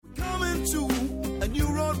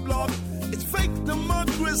block. It's fake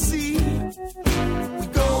democracy. We're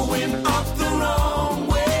going up the wrong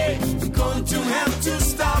way. We're going to have to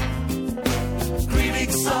stop.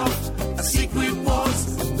 Critics of a secret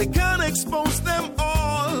wars, they can't expose them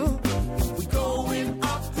all. We're going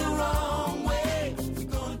up the wrong way. We're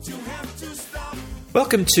going to have to stop.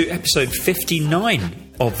 Welcome to episode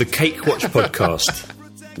 59 of the Cake Watch podcast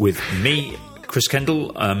with me, Chris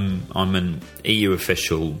Kendall. I'm an EU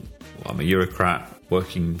official. I'm a Eurocrat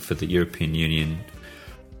working for the European Union.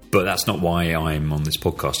 But that's not why I'm on this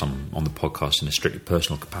podcast. I'm on the podcast in a strictly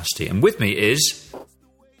personal capacity. And with me is...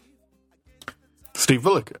 Steve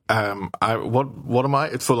Villick. What am I?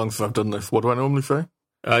 It's so long since I've done this. What do I normally say?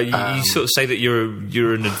 You sort of say that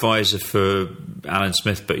you're an advisor for Alan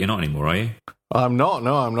Smith, but you're not anymore, are you? I'm not.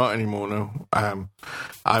 No, I'm not anymore. No. I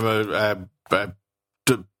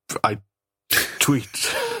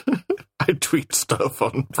tweet. I tweet stuff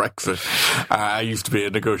on Brexit. I used to be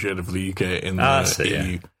a negotiator for the UK in the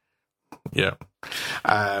EU. Yeah.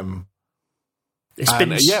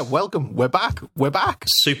 Welcome. We're back.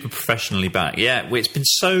 Super professionally back. Yeah, it's been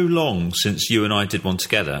so long since you and I did one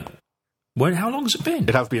together. How long has it been?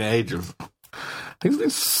 It has been ages. I think it's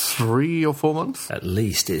been 3 or 4 months. At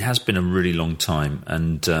least. It has been a really long time.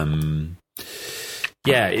 And,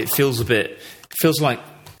 it feels like,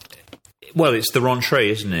 well, it's the rentrée,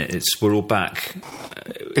 isn't it? We're all back.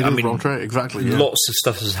 It is rentrée, exactly. Yeah. Lots of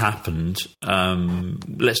stuff has happened.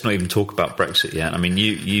 Let's not even talk about Brexit yet. I mean,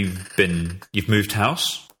 you've moved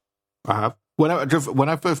house. I have. When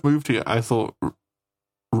I first moved here, I thought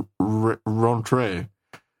rentrée,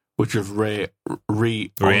 which is re-entree.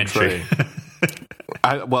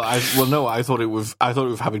 I thought it was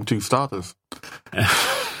having 2 starters.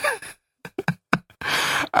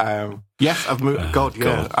 Yes, I've moved.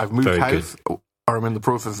 I've moved house, or I'm in the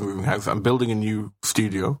process of moving house. I'm building a new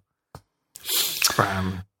studio.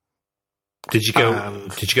 Did you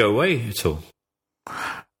go away at all?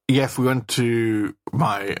 Yes, we went to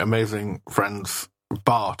my amazing friend's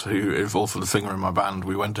Bart, who is also the singer in my band.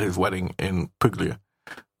 We went to his wedding in Puglia,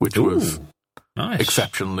 which was nice.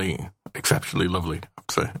 exceptionally lovely.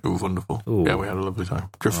 I'd say it was wonderful. Ooh. Yeah, we had a lovely time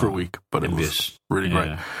just for a week, but it was really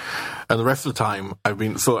great. And the rest of the time, I've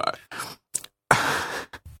been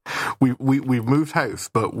we've moved house,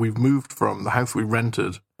 but we've moved from the house we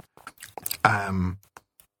rented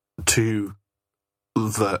to we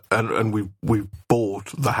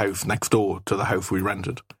bought the house next door to the house we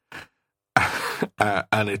rented,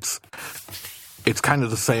 and it's kind of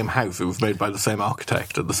the same house. It was made by the same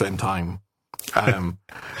architect at the same time.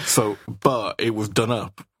 But it was done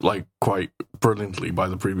up like quite brilliantly by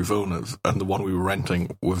the previous owners, and the one we were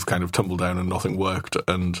renting was kind of tumbled down and nothing worked.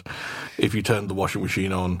 And if you turned the washing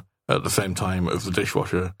machine on at the same time as the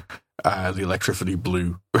dishwasher, the electricity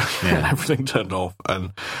blew and everything turned off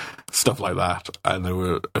and stuff like that. And there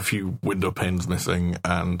were a few window panes missing,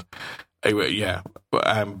 and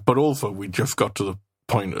but also we just got to the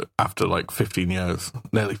point after like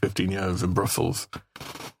nearly 15 years in Brussels,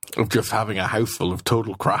 of just having a house full of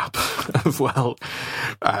total crap as well.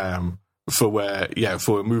 So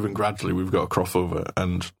we're moving gradually. We've got a crossover,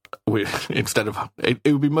 and it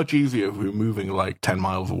would be much easier if we were moving like 10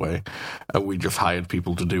 miles away and we just hired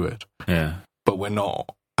people to do it. Yeah. But we're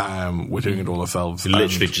not. We're doing it all ourselves. You're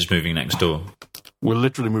literally just moving next door. We're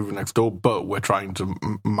literally moving next door, but we're trying to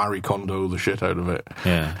Marie Kondo the shit out of it.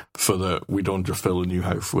 Yeah. So that we don't just fill a new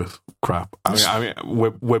house with crap. I mean,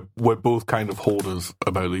 we're both kind of hoarders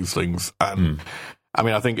about these things, and I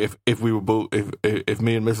mean, I think if we were both, if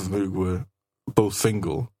me and Mrs. Moog were both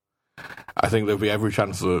single, I think there'd be every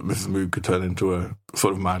chance that Mrs. Moog could turn into a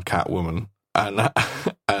sort of mad cat woman, and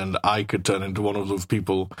I could turn into one of those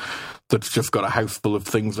people that's just got a house full of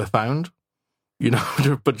things I found,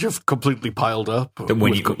 but just completely piled up. And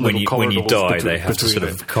when you die, they have to sort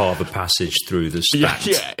of carve a passage through the stacked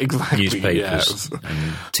newspapers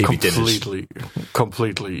and TV dinners.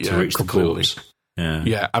 Completely, to reach the cause.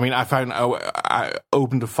 Yeah. I mean, I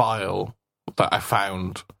opened a file that I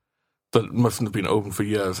found that mustn't have been open for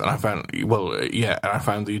years, and I found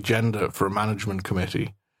the agenda for a management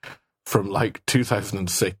committee from like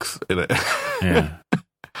 2006 in it. Yeah.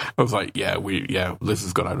 I was like, this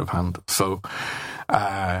has got out of hand. So,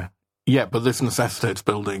 but this necessitates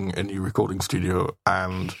building a new recording studio,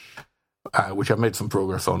 and which I've made some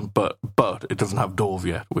progress on, but it doesn't have doors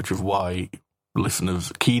yet, which is why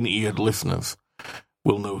keen-eared listeners,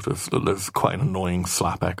 will notice that there's quite an annoying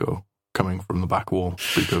slap echo coming from the back wall,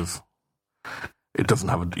 because it doesn't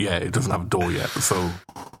have a door yet. So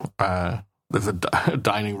there's a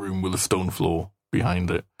dining room with a stone floor behind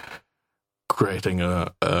it, creating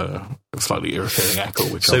a slightly irritating echo,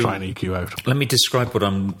 which I'll try and EQ out. Let me describe what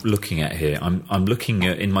I'm looking at here. I'm looking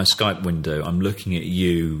at, in my Skype window, I'm looking at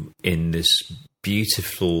you in this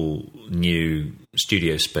beautiful new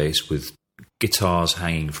studio space with guitars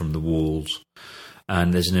hanging from the walls,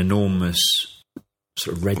 and there's an enormous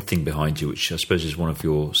sort of red thing behind you, which I suppose is one of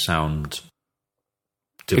your sound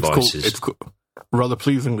devices. Rather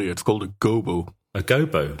pleasingly, it's called a gobo. A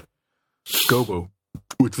gobo? Gobo,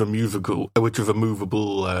 which is a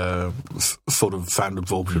movable sort of sound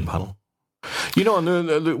absorption panel. You know,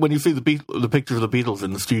 when you see the pictures of the Beatles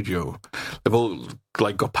in the studio, they've all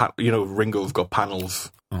like got Ringo's got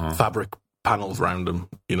panels, fabric panels around them.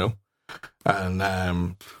 You know, and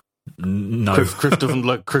no, Chris doesn't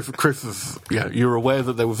look. Chris is You're aware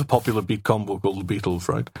that there was a popular beat combo called the Beatles,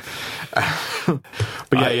 right?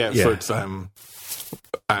 But yeah. So it's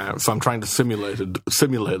so I'm trying to simulate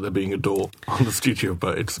there being a door on the studio,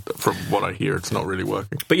 but it's, from what I hear, it's not really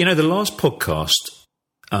working. But you know, the last podcast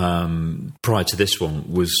prior to this one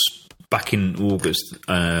was back in August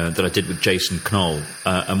that I did with Jason Knoll,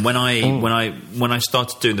 and when I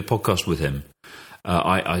started doing the podcast with him,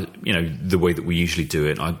 I the way that we usually do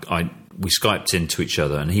it, we Skyped into each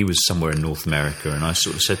other, and he was somewhere in North America, and I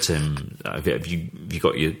sort of said to him, have you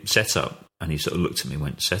got your setup? And he sort of looked at me and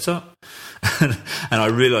went, setup? And I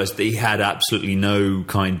realised that he had absolutely no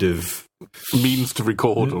kind of means to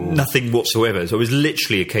record, or nothing whatsoever. So it was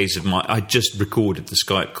literally a case of I just recorded the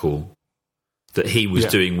Skype call that he was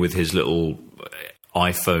doing with his little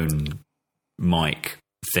iPhone mic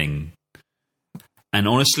thing. And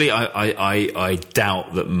honestly, I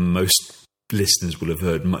doubt that most listeners will have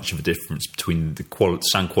heard much of a difference between the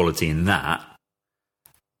sound quality in that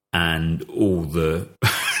and all the...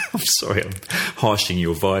 I'm sorry, I'm harshing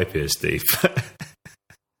your vibe here, Steve.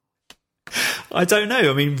 I don't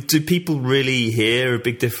know. I mean, do people really hear a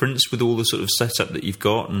big difference with all the sort of setup that you've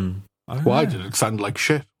got? And why did it sound like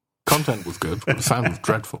shit? Content was good, but the sound was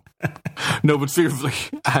dreadful. No, but seriously,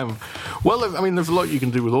 well, I mean, there's a lot you can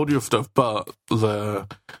do with audio stuff, but the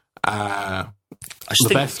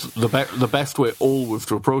best way always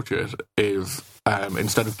to approach it is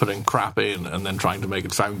instead of putting crap in and then trying to make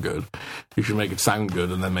it sound good, you should make it sound good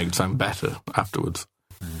and then make it sound better afterwards.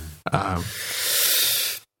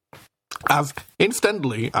 As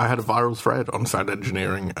incidentally, I had a viral thread on sound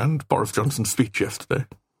engineering and Boris Johnson's speech yesterday.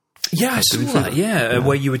 Yeah, I saw that. Yeah,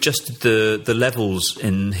 where you adjusted the levels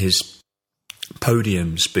in his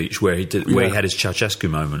podium speech, where he had his Ceausescu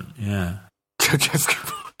moment. Yeah,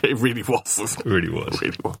 Ceausescu. It really was. It really was. It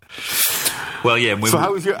really was. Well, yeah. So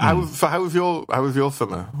how was your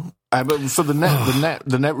summer? So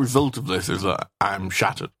the net result of this is that I'm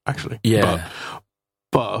shattered, actually. Yeah.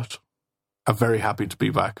 But I'm very happy to be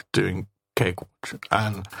back doing Cake Watch,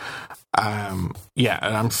 and and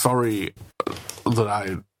I'm sorry that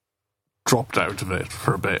I dropped out of it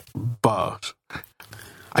for a bit, but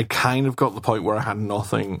I kind of got to the point where I had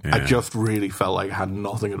nothing. Yeah. I just really felt like I had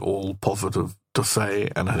nothing at all positive to say,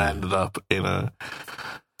 and had ended up in a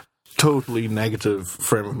totally negative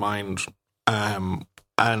frame of mind,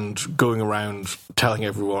 and going around telling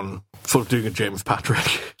everyone, sort of doing a James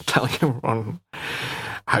Patrick, telling everyone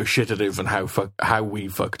how shit it is and how we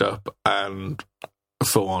fucked up and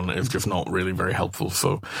so on, is just not really very helpful.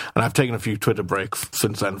 So, and I've taken a few Twitter breaks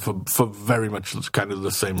since then for very much kind of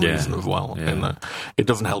the same reason as well. Yeah. In that it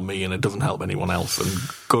doesn't help me and it doesn't help anyone else. And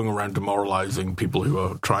going around demoralising people who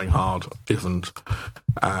are trying hard isn't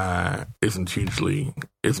hugely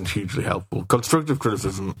helpful. Constructive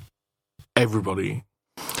criticism, everybody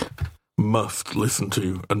must listen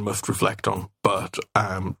to and must reflect on. But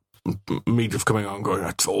me just coming on going,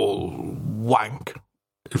 it's all wank,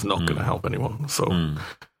 is not going to help anyone. So,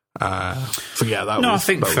 I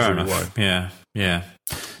think fair enough. Why. Yeah.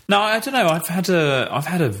 No, I don't know. I've had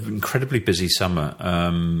an incredibly busy summer.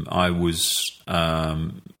 I was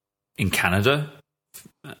in Canada,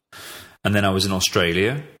 and then I was in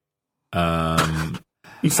Australia.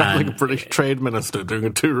 You sound like a British trade minister doing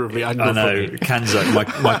a tour of the annual. I know, Kanzak,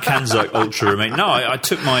 my Kanzak Ultra Remain. No, I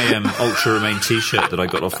took my Ultra Remain T-shirt that I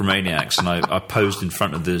got off Romaniacs, and I posed in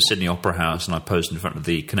front of the Sydney Opera House, and I posed in front of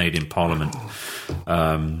the Canadian Parliament.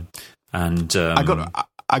 I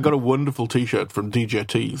got a wonderful T-shirt from DJ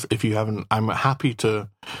Tees. If you haven't, I'm happy to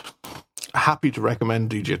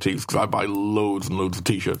recommend DJ Tees because I buy loads and loads of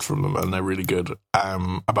T-shirts from them, and they're really good. I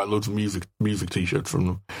buy loads of music T-shirts from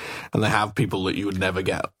them, and they have people that you would never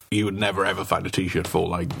ever find a T-shirt for,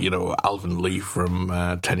 like, you know, Alvin Lee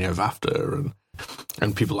from 10 Years After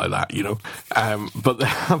and people like that, you know. But they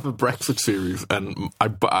have a Brexit series, and I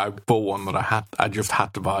bought one that I just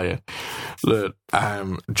had to buy it, that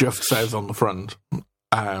just says on the front,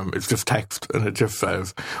 It's just text, and it just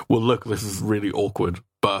says, well, look, this is really awkward,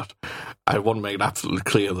 but I want to make it absolutely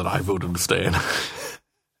clear that I voted to stay in.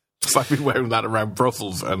 So I've been wearing that around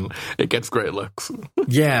Brussels, and it gets great looks.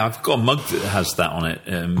 Yeah, I've got a mug that has that on it,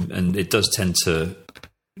 and it does tend to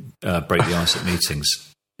break the ice at meetings.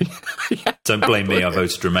 Yeah, don't blame me, I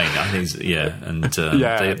voted Remain. I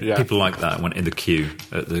think, people like that went in the queue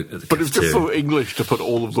at the but it's just so English to put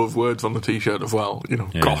all of those words on the T-shirt as well.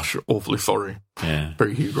 Gosh, awfully sorry. Yeah.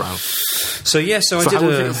 Very Hugh Grant. So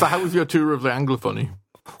how was your tour of the Anglophony?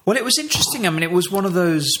 Well, it was interesting. I mean, it was one of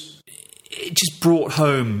those... It just brought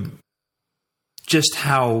home just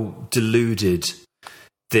how deluded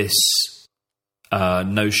this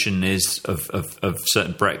notion is of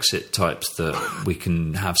certain Brexit types, that we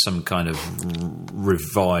can have some kind of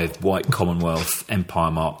revived white Commonwealth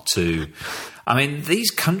Empire Mark II. I mean, these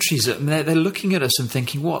countries, they're looking at us and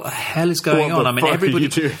thinking, what the hell is going on? I mean, everybody,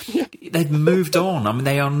 they've moved on. I mean,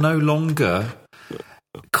 they are no longer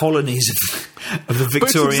colonies of the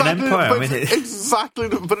Victorian Empire. It's exactly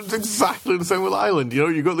the same with Ireland.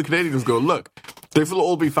 You go to the Canadians and go, look, this will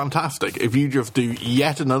all be fantastic if you just do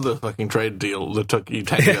yet another fucking trade deal that took you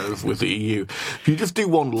 10 years with the EU. If you just do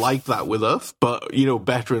one like that with us, but,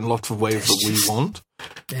 better in lots of ways that we want,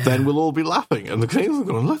 then we'll all be laughing. And the Canadians are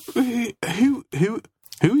going, look,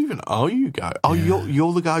 who even are you guys? Oh,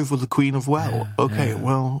 you're the guys with the Queen of Well. Okay,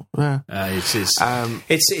 well, yeah. It's just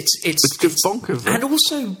bonkers. And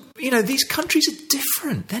also, these countries are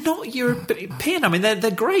different. They're not European. I mean,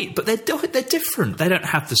 they're great, but they're different. They don't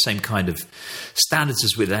have the same kind of standards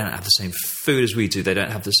as we. They don't have the same food as we do. They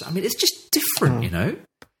don't have this. I mean, it's just different.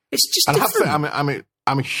 It's just different. I have to say,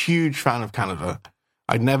 I'm a huge fan of Canada.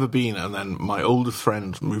 I'd never been, and then my oldest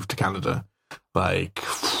friend moved to Canada, I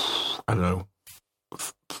don't know,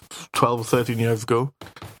 12 or 13 years ago.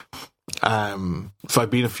 So I've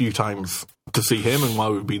been a few times to see him, and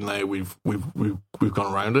while we've been there, we've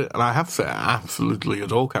gone around it. And I have to say, I absolutely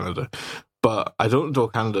adore Canada. But I don't adore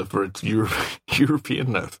Canada for its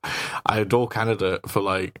Europeanness. I adore Canada for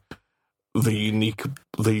the unique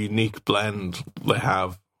blend they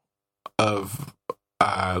have of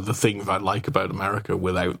the things I like about America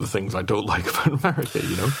without the things I don't like about America,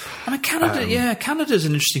 I mean, Canada, Canada's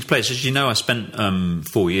an interesting place. As you know, I spent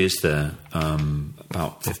 4 years there,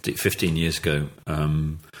 about 15 years ago,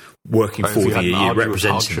 working for the EU,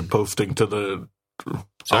 representing...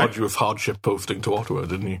 Arduous hardship posting to Ottawa,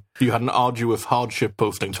 didn't you? You had an arduous hardship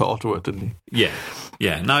posting to Ottawa, didn't you?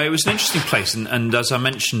 Yeah. No, it was an interesting place, and as I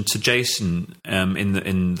mentioned to Jason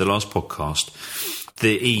in the last podcast,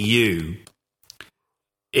 the EU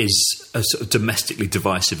is a sort of domestically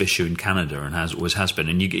divisive issue in Canada, and always has been.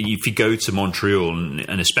 And if you go to Montreal,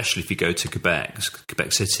 and especially if you go to Quebec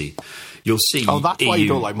City, you'll see. Oh, that's why you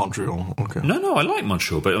don't like Montreal. Okay. No, I like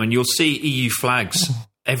Montreal, but I mean, you'll see EU flags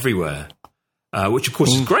everywhere, which of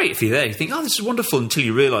course is great if you're there. You think, oh, this is wonderful, until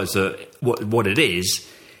you realise that what it is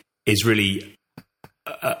really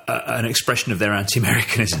an expression of their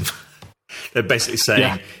anti-Americanism. They're basically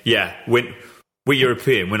saying, we're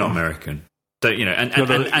European, we're not American. The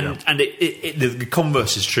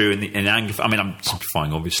converse is true in Anglophone. I mean, I'm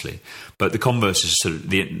simplifying, obviously, but the converse is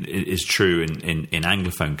is true in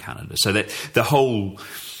Anglophone Canada. So that the whole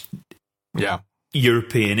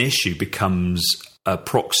European issue becomes a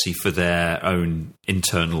proxy for their own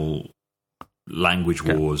internal language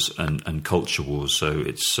wars and culture wars. So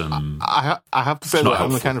it's. I have to say that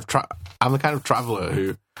I'm the kind of traveller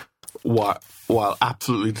who, while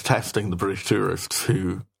absolutely detesting the British tourists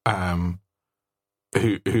who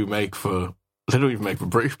make for... They don't even make for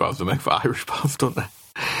British pubs, they make for Irish pubs, don't they?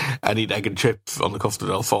 And eat egg and chips on the Costa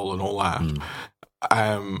del Sol and all that.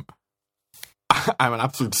 I'm an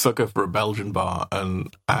absolute sucker for a Belgian bar,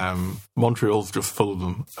 and Montreal's just full of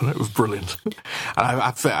them, and it was brilliant. And I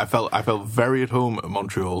have to say, I felt very at home at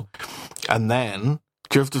Montreal. And then,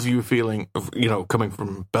 just as you were feeling, coming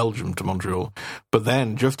from Belgium to Montreal, but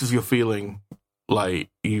then just as you're feeling like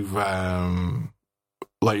you've...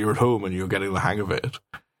 like you're at home and you're getting the hang of it,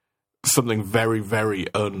 something very, very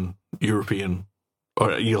un-European,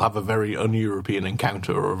 or you'll have a very un-European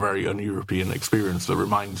encounter or a very un-European experience that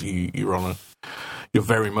reminds you you're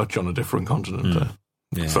very much on a different continent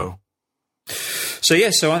there. So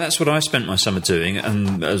that's what I spent my summer doing,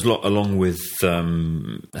 and along with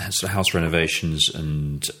house renovations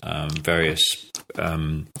and various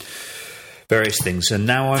things, and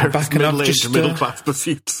now I'm back and I've just middle class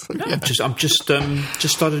pursuits. I'm just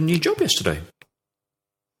started a new job yesterday.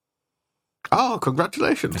 Oh,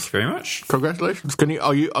 congratulations! Thank you very much. Congratulations.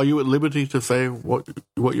 Are you at liberty to say what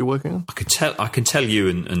you're working on? I can tell you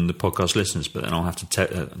and the podcast listeners, but then I'll have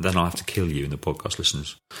to kill you and the podcast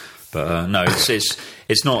listeners. But no,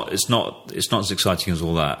 it's not as exciting as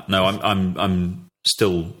all that. No, I'm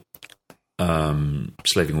still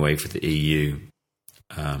slaving away for the EU,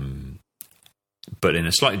 but in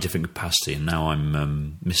a slightly different capacity. And now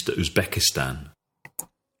I'm Mr. Uzbekistan.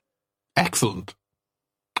 Excellent.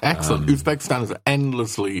 Uzbekistan is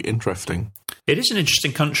endlessly interesting. It is an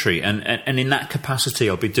interesting country, and in that capacity,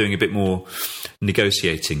 I'll be doing a bit more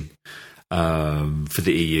negotiating for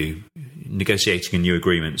the EU, negotiating a new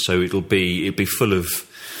agreement. So it'll be full of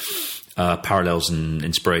parallels and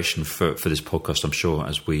inspiration for this podcast, I'm sure.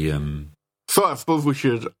 As we, so I suppose we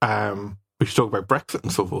should talk about Brexit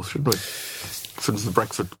and so forth, shouldn't we? Since the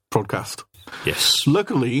Brexit podcast. Yes.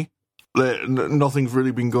 Luckily, nothing's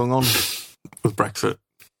really been going on with Brexit.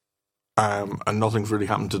 And nothing's really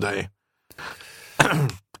happened today.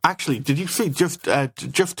 Actually, did you see just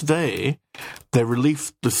today they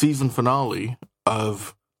released the season finale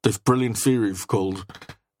of this brilliant series called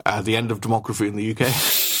 "The End of Democracy in the UK,"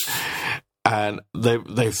 and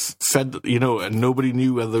they said that, and nobody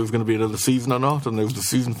knew whether there was going to be another season or not, and there was the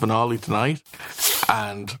season finale tonight.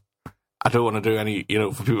 And I don't want to do any,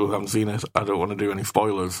 for people who haven't seen it, I don't want to do any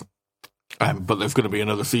spoilers. But there's going to be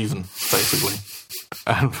another season, basically.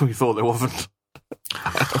 And we thought there wasn't.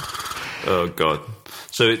 Oh, God.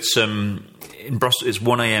 So it's in Brussels. It's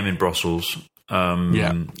 1 a.m. in Brussels.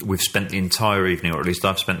 We've spent the entire evening, or at least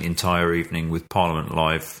I've spent the entire evening with Parliament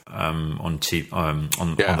Live on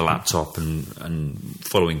the laptop and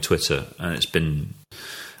following Twitter, and it's been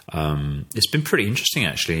pretty interesting,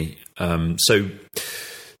 actually. So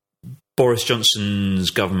Boris Johnson's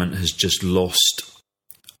government has just lost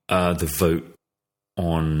the vote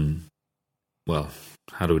on, well,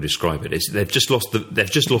 how do we describe it? They've just lost the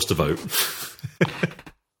vote.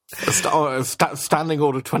 Standing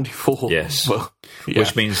Order 24. Yes, well, yeah.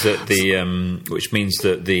 Which means that the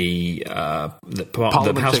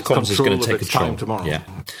House of Commons is going to take control tomorrow.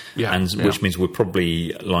 Which means we're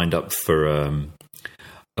probably lined up for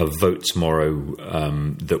a vote tomorrow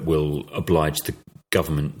that will oblige the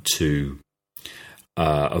government to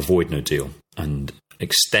avoid no deal and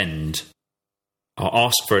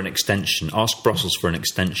ask Brussels for an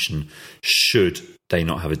extension should they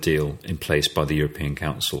not have a deal in place by the European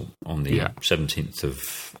Council on the 17th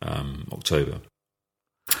of October.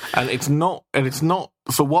 And it's not.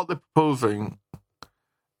 So what they're proposing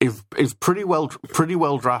is pretty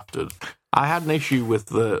well drafted. I had an issue with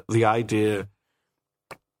the idea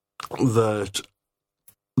that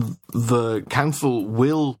the council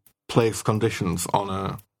will place conditions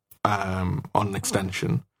on an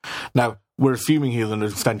extension. Now, we're assuming here that an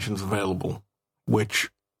extension's available, which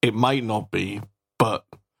it might not be, but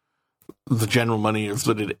the general money is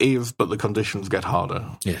that it is, but the conditions get harder.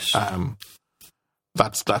 Yes.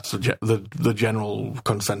 That's the general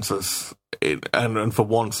consensus, and for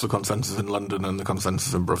once the consensus in London and the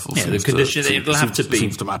consensus in Brussels. Yeah, the condition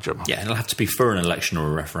seems to match up. Yeah, it'll have to be for an election or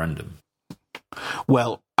a referendum.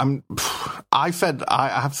 Well, I said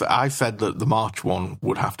that the March one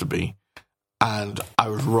would have to be, and I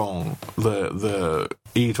was wrong. The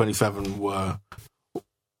EU27 were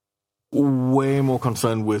way more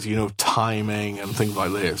concerned with timing and things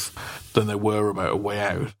like this than they were about a way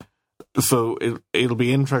out. So it'll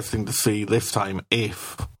be interesting to see this time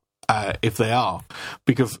if they are,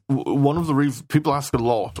 because one of the reasons people ask a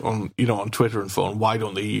lot on Twitter and so on, why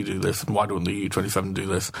don't the EU do this and why don't the EU27 do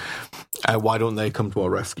this? Why don't they come to our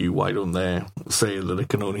rescue? Why don't they say that it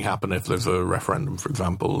can only happen if there's a referendum, for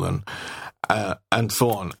example, and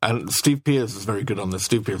so on? And Steve Pearce is very good on this.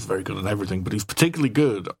 Steve Pearce is very good on everything, but he's particularly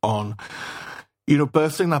good on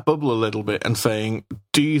bursting that bubble a little bit and saying,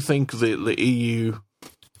 do you think that the EU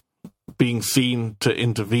being seen to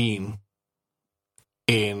intervene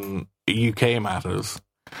in UK matters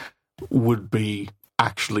would be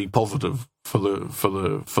actually positive for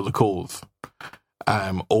the cause,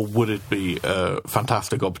 or would it be a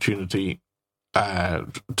fantastic opportunity to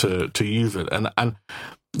use it? And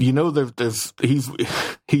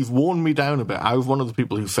he's worn me down a bit. I was one of the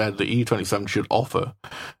people who said the EU27 should offer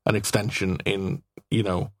an extension in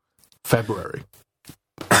February.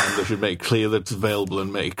 And they should make clear that it's available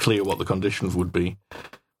and make clear what the conditions would be.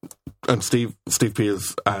 And Steve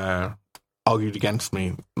Pearce argued against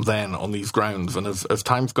me then on these grounds. And as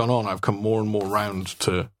time's gone on, I've come more and more round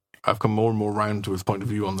to his point of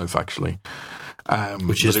view on this. Actually,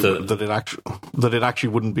 which is that it actually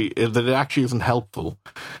wouldn't be, that it actually isn't helpful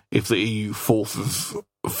if the EU forces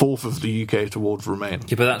the UK towards Remain.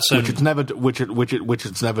 Yeah, but that's which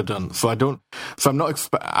it's never done. So I don't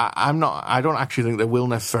actually think there will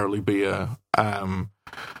necessarily be a.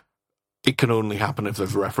 It can only happen if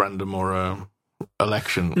there's a referendum or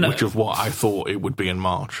election, which is what I thought it would be in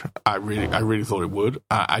March. I really thought it would.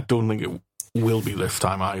 I don't think it will be this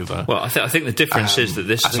time either. Well, I think the difference is that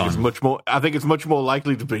this time it's much more. I think it's much more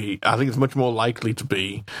likely to be. I think it's much more likely to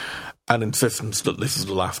be an insistence that this is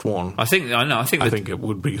the last one. I think it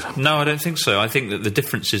would be. No, I don't think so. I think that the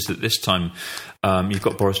difference is that this time you've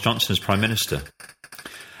got Boris Johnson as Prime Minister,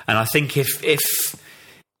 and I think if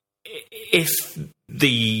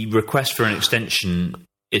the request for an extension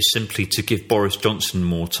is simply to give Boris Johnson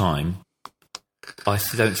more time, I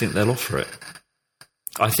don't think they'll offer it.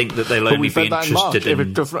 I think that they'll only be interested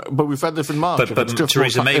in. But we said this in March. But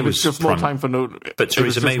Theresa May was Prime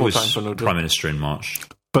Minister in March.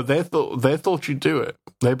 But they thought she'd do it.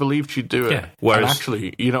 They believed she'd do it. Yeah. Whereas, and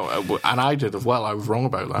actually, and I did as well. I was wrong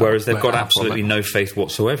about that. Whereas they've got absolutely no faith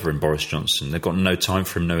whatsoever in Boris Johnson. They've got no time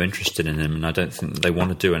for him, no interest in him, and I don't think that they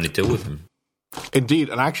want to do any deal with him. Indeed,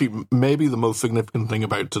 and actually, maybe the most significant thing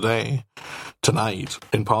about tonight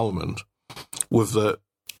in Parliament, was that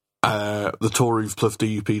the Tories plus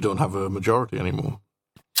DUP don't have a majority anymore.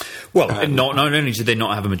 Well, not only do they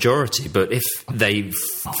not have a majority, but if they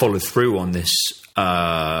follow through on this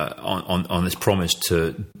on this promise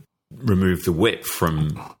to remove the whip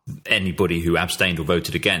from anybody who abstained or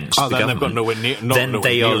voted against the government, they've got nowhere near, then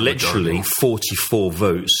they are literally 44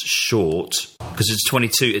 votes short, because it's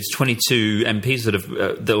 22 MPs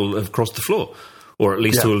that will have crossed the floor, or at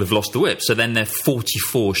least who will have lost the whip. So then they're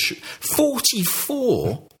 44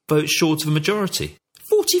 votes short of a majority.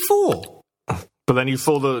 44. But then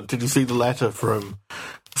did you see the letter from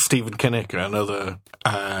Stephen Kinnock and other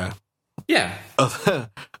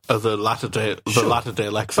latter day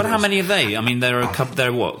elections? But how many are they? I mean, there are a couple. There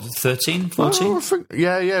are what, 13, 14?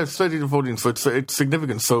 It's 13 and 14. So it's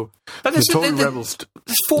significant. So but the Tory rebels,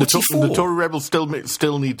 44. The Tory rebels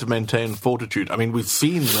still need to maintain fortitude. I mean, we've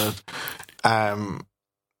seen that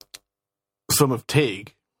some of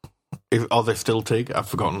TIG. Are they still TIG? I've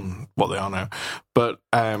forgotten what they are now. But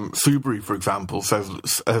Soubry, for example, has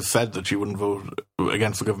said that she wouldn't vote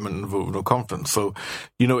against the government and vote with no confidence. So,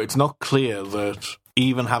 it's not clear that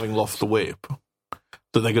even having lost the whip,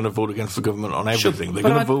 that they're going to vote against the government on everything. They're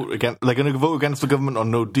going to vote against the government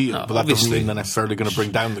on no deal, but that doesn't mean they're necessarily going to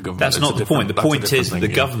bring down the government. That's not the point. The point is that the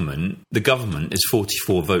government is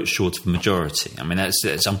 44 votes short of a majority. I mean,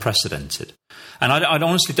 it's unprecedented. And I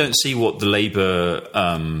honestly don't see what the Labour,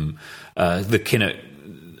 the Kinnock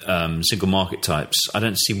single market types, I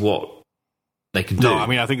don't see what they can do. No, I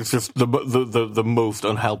mean, I think it's just the most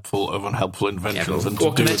unhelpful of unhelpful inventions, and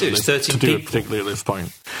what can they do? It's 13 people. Particularly at this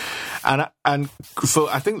point. And so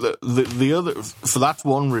I think that the other, so that's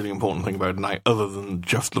one really important thing about tonight, other than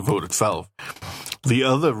just the vote itself. The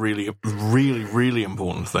other really, really, really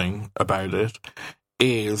important thing about it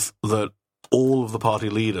is that all of the party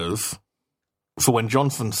leaders. So when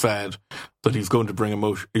Johnson said that he's going to bring the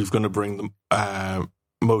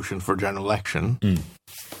motion for a general election,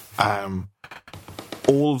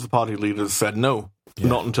 all of the party leaders said no,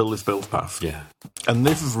 not until this bill's passed. Yeah, and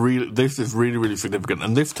this is really, really significant.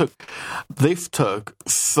 And this took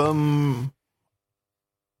some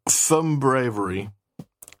bravery,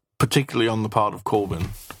 particularly on the part of Corbyn,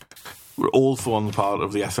 also on the part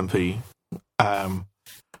of the SNP,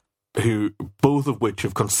 who both of which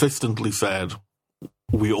have consistently said,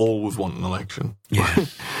 we always want an election. Yeah.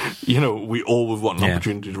 We always want an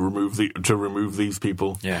opportunity to remove these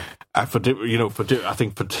people. Yeah. I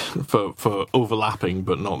think for overlapping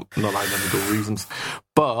but not identical reasons.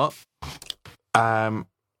 But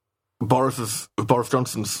Boris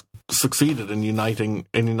Johnson's succeeded in uniting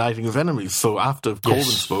his enemies. So after Corbyn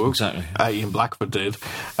spoke, exactly. Ian Blackford did,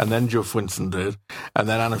 and then Joe Swinson did, and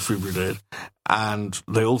then Anna Soubry did, and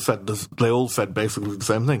they all said basically the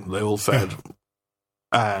same thing. They all said,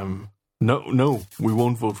 no, we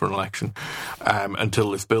won't vote for an election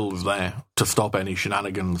until this bill is there to stop any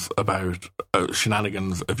shenanigans of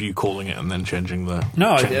you calling it and then changing the.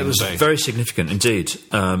 No, it was very significant indeed.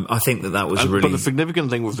 I think that was really. But the significant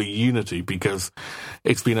thing was the unity, because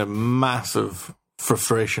it's been a massive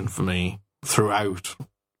frustration for me throughout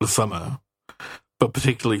the summer, but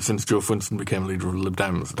particularly since Joe Swinson became leader of the Lib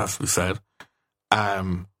Dems, it has to be said,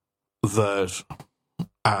 that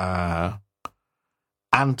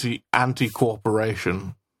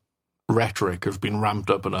anti-cooperation rhetoric has been ramped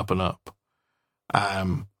up and up and up.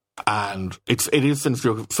 And it is since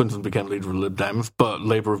Joe Swinson became leader of the Lib Dems, but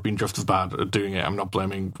Labour have been just as bad at doing it. I'm not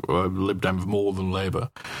blaming Lib Dems more than Labour,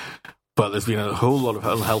 but there's been a whole lot of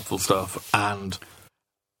unhelpful stuff, and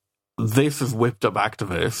this has whipped up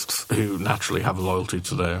activists who naturally have a loyalty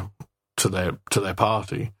to their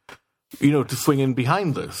party, to swing in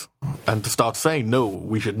behind this and to start saying, no,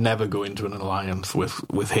 we should never go into an alliance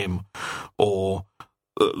with him, or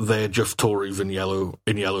they're just Tories in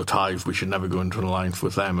yellow ties, we should never go into an alliance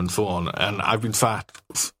with them, and so on. And I've been sat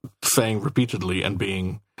saying repeatedly and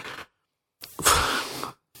being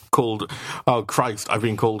called, oh Christ, I've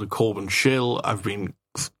been called a Corbyn shill, I've been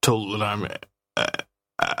told that I'm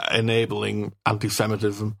enabling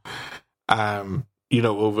anti-Semitism,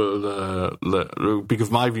 over the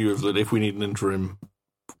because my view is that if we need an interim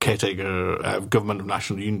caretaker government of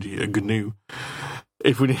national unity, a GNU,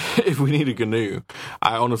 if we need a GNU,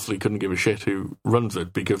 I honestly couldn't give a shit who runs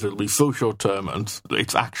it, because it'll be so short term and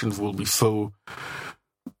its actions will be so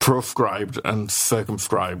proscribed and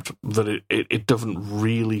circumscribed that it doesn't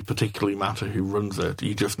really particularly matter who runs it.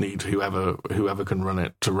 You just need whoever can run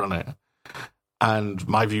it to run it. And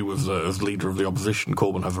my view was that as leader of the opposition,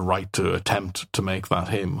 Corbyn has a right to attempt to make that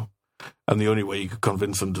him. And the only way you could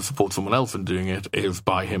convince him to support someone else in doing it is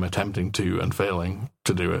by him attempting to and failing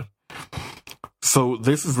to do it. So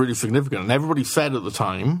this is really significant. And everybody said at the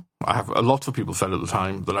time, lots of people said at the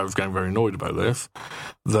time that I was getting very annoyed about this,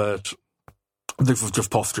 that this was just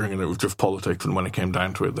posturing and it was just politics, and when it came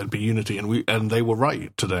down to it, there'd be unity. And they were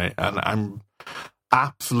right today. And I'm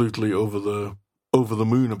absolutely over the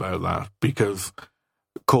moon about that, because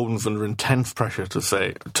Corbyn's under intense pressure to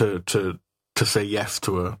say yes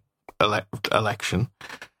to a election.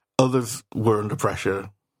 Others were under pressure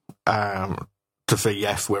to say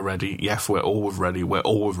yes, we're ready. Yes, we're always ready. We're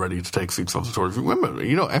always ready to take seats off the Tories. Remember,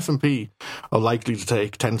 SNP are likely to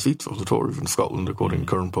take 10 seats off the Tories in Scotland, according to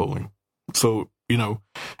current polling. So,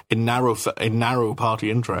 in narrow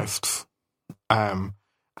party interests,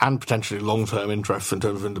 and potentially long-term interests in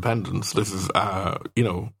terms of independence, this is a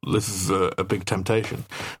big temptation.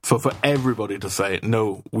 So for everybody to say,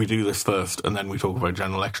 no, we do this first and then we talk about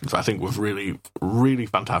general elections, I think was really, really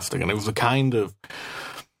fantastic. And it was the kind of,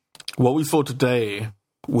 what we saw today,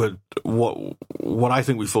 what I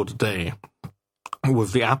think we saw today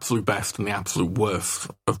was the absolute best and the absolute worst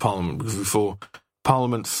of Parliament, because we saw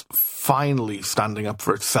Parliament finally standing up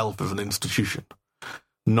for itself as an institution,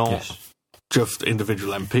 not just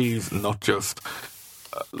individual MPs, not just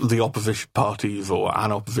the opposition parties or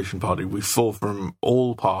an opposition party. We saw from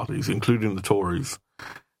all parties, including the Tories,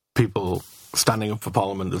 people standing up for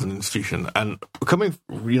Parliament as an institution. And coming,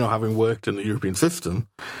 having worked in the European system,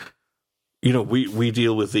 we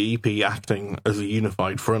deal with the EP acting as a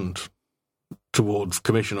unified front towards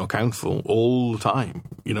Commission or Council all the time,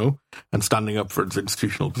 and standing up for its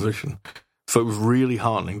institutional position. So it was really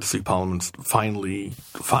heartening to see Parliament finally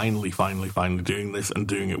doing this and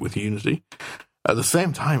doing it with unity. At the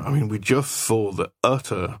same time, we just saw the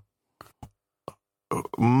utter,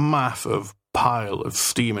 massive pile of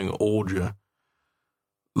steaming ordure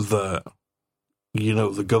that,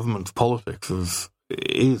 the government's politics is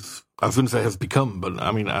I was going to say has become, but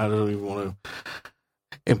I don't even want to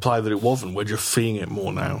imply that it wasn't. We're just seeing it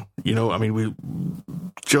more now. We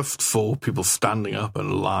just saw people standing up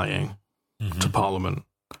and lying to Parliament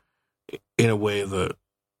in a way that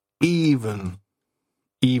even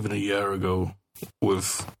a year ago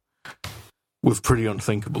was pretty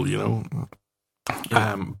unthinkable,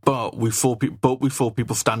 But we saw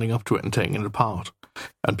people standing up to it and taking it apart,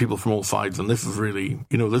 and people from all sides. And this is really,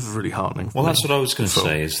 heartening. Well, that's what I was going to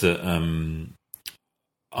say. Is that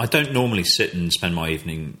I don't normally sit and spend my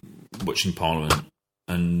evening watching Parliament,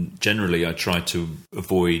 and generally I try to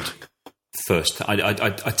avoid. First, I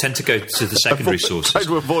tend to go to the secondary sources. Try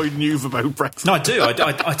to avoid news about Brexit. No, I do.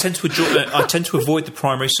 I tend to avoid the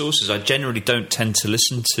primary sources. I generally don't tend to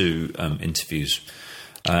listen to interviews.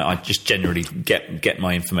 I just generally get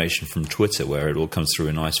my information from Twitter, where it all comes through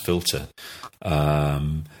a nice filter.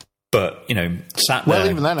 But sat there. Well,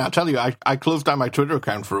 even then, I'll tell you, I closed down my Twitter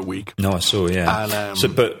account for a week. No, I saw, yeah.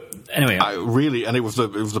 And, but anyway, and it was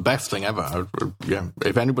the best thing ever.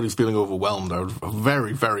 If anybody's feeling overwhelmed, I would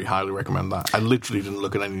very, very highly recommend that. I literally didn't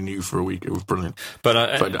look at any news for a week. It was brilliant. But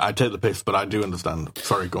I take the piss, but I do understand.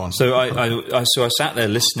 Sorry, go on. So I sat there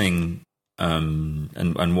listening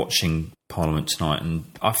and watching Parliament tonight, and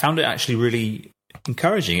I found it actually really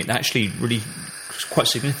encouraging. It actually really quite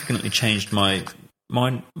significantly changed my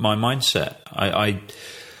mindset. I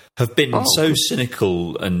have been so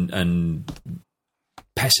cynical and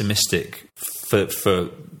pessimistic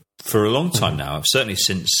for a long time now. Certainly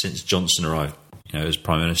since Johnson arrived, as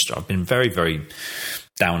Prime Minister, I've been very, very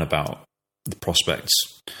down about the prospects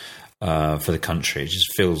for the country. It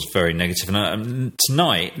just feels very negative. And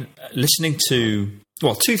tonight, listening to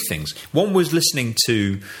two things. One was listening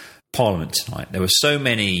to Parliament tonight. There were so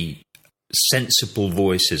many sensible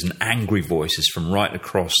voices and angry voices from right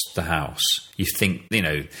across the House. You think,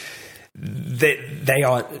 they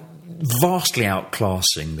are vastly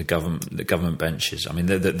outclassing the government benches. I mean,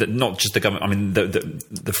 not just the government. I mean,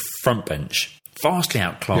 the front bench vastly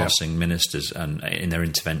outclassing ministers and in their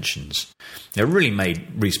interventions. They really made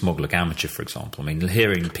Rees-Mogg look amateur, for example. I mean,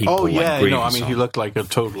 hearing people. Oh yeah, like no, I mean, he looked like a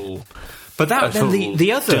total. But then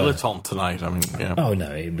the other dilettante tonight. I mean, yeah. Oh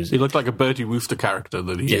no, he looked like a Bertie Wooster character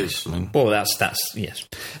that he is. I mean. Well, that's yes.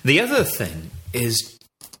 The other thing is,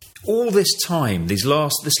 all this time, this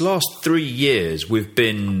last 3 years, we've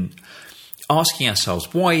been asking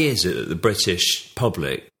ourselves, why is it that the British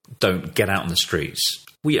public don't get out on the streets?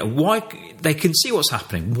 Why they can see what's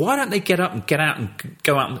happening? Why don't they get out and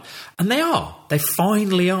go out? And they are. They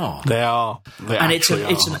finally are. They are. And it's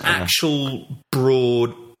an actual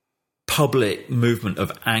broad public movement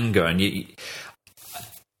of anger. And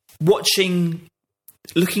looking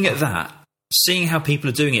at that, seeing how people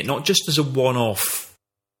are doing it, not just as a one-off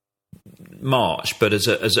march, but as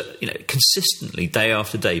a consistently day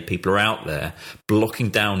after day, people are out there blocking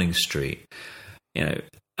Downing Street.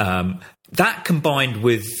 That combined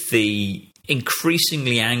with the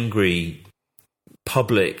increasingly angry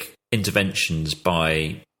public interventions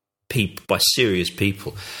by serious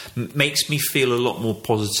people makes me feel a lot more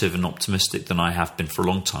positive and optimistic than I have been for a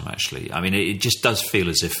long time, actually. I mean, it just does feel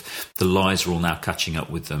as if the lies are all now catching up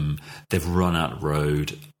with them. They've run out of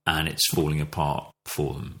road and it's falling apart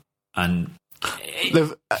for them. And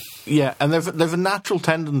there's a natural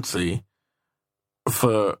tendency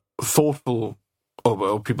for thoughtful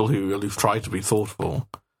or people who at least try to be thoughtful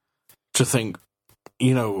to think,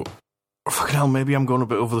 fucking hell, maybe I'm going a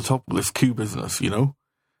bit over the top with this coup business,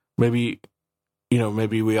 maybe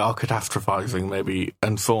we are catastrophizing, maybe,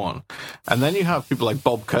 and so on. And then you have people like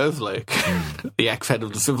Bob Kerslake, the ex-head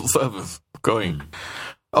of the civil service, going,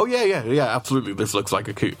 oh, yeah, absolutely, this looks like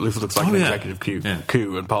a coup. This looks like an executive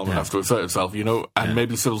coup, and Parliament has to assert itself, and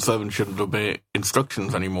maybe civil servants shouldn't obey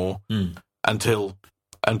instructions anymore until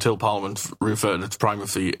Parliament's reasserted its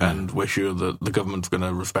primacy and we're sure that the government's going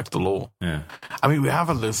to respect the law. Yeah. I mean, we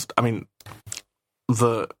have a list. I mean,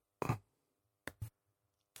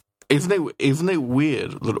 Isn't it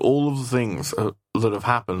weird that all of the things that have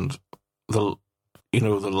happened, the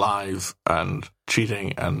lies and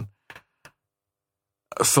cheating and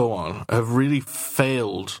so on, have really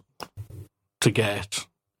failed to get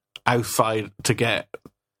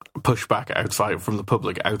pushback outside from the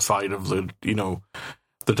public, outside of the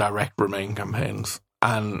direct Remain campaigns,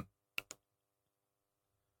 and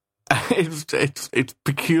it's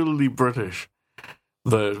peculiarly British.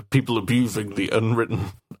 The people abusing the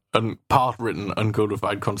part-written,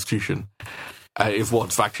 uncodified constitution is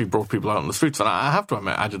what's actually brought people out on the streets. And I have to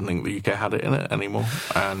admit, I didn't think the UK had it in it anymore.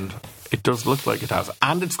 And it does look like it has.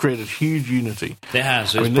 And it's created huge unity. It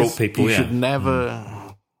has. It's brought people, you should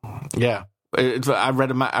never... Yeah. I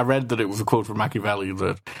read that it was a quote from Machiavelli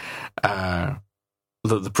that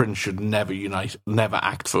the prince should never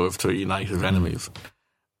act so as to unite his enemies.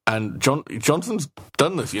 And Johnson's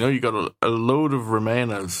done this. You got a load of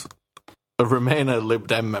Remainer Lib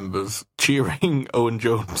Dem members cheering Owen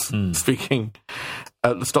Jones speaking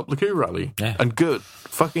at the Stop the Coup rally. Yeah. And good.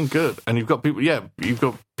 Fucking good. And you've got people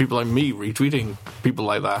like me retweeting people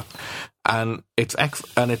like that. And it's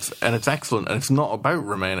excellent. And it's not about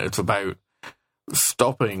Remain. It's about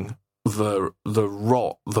stopping the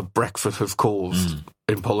rot that Brexit has caused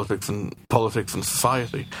in politics and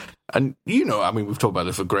society. And we've talked about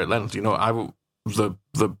this at great length. The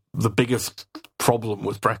biggest problem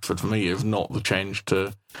with Brexit for me is not the change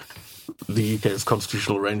to the UK's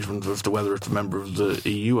constitutional arrangements as to whether it's a member of the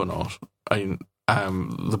EU or not.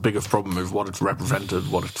 The biggest problem is what it's represented,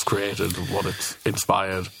 what it's created, what it's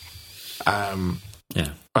inspired. And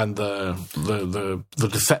the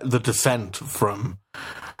descent from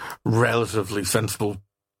relatively sensible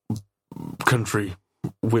country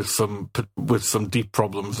with some deep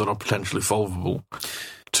problems that are potentially solvable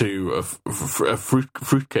to a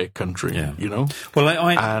fruitcake country, Well,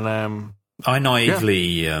 I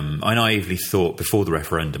naively thought before the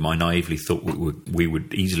referendum, we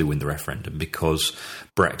would easily win the referendum because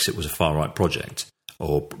Brexit was a far right project,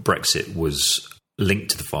 or Brexit was linked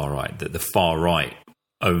to the far right, that the far right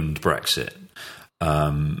owned Brexit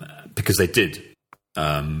because they did.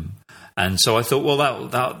 And so I thought, well,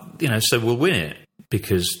 that so we'll win it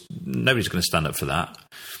because nobody's going to stand up for that.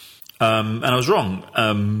 And I was wrong.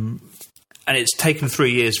 And it's taken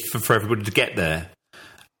 3 years for everybody to get there.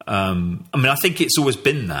 I think it's always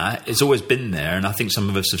been that. It's always been there, and I think some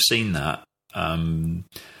of us have seen that.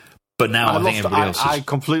 But now I think everybody else I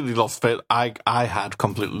completely lost faith. I had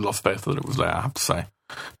completely lost faith that it was there, I have to say.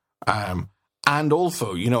 And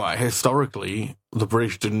also, historically, the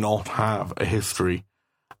British do not have a history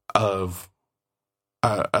of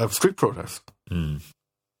street protests.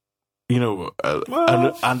 You know,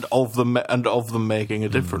 Well- and of them making a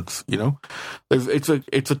difference. You know, it's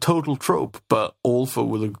a total trope, but also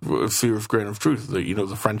with a serious grain of truth that, you know,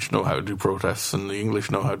 the French know how to do protests and the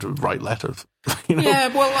English know how to write letters. You know? Yeah,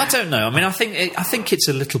 well, I don't know. I mean, I think it's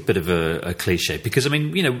a little bit of a cliche because, I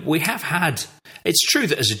mean, you know, we have had. It's true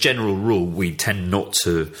that as a general rule, we tend not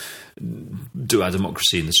to do our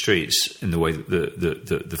democracy in the streets in the way that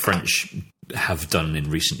the French have done in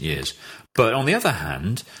recent years. But on the other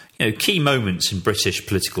hand, you know, key moments in British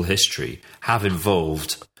political history have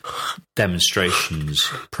involved demonstrations,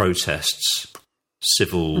 protests,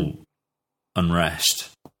 civil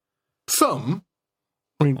unrest. Some,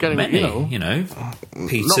 I mean, getting Many, you know,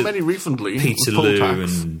 Peter, not many recently. Peterloo Poll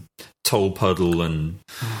tax. and Tolpuddle and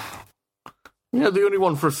Yeah, the only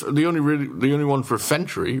one for a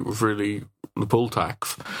century was really the poll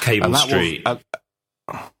tax. Cable And that Street.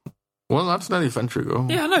 Well, that's nearly a century ago.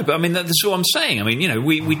 Yeah, I know, but I mean, that's what I'm saying. I mean, you know,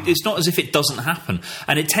 we it's not as if it doesn't happen.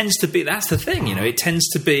 And it tends to be, that's the thing, you know, it tends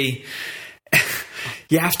to be,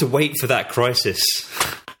 you have to wait for that crisis.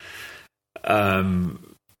 But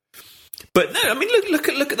no, I mean, look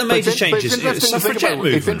at the major changes.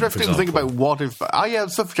 It's interesting to think about what if... Oh, yeah, the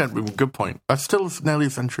suffragette movement, good point. That's still nearly a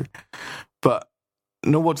century. But,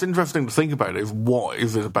 no, what's interesting to think about is what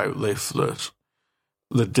is it about this that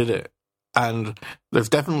did it? And there's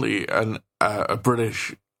definitely a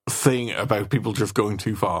British thing about people just going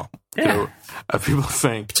too far. Yeah. You know, people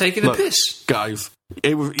saying... Taking the "Look, piss. Guys,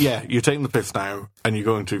 you're taking the piss now and you're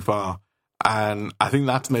going too far. And I think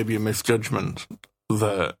that's maybe a misjudgment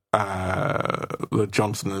that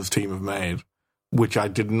Johnson and his team have made, which I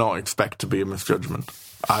did not expect to be a misjudgment.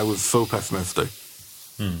 I was so pessimistic.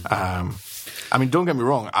 I mean, don't get me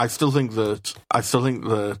wrong. I still think that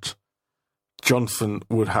Johnson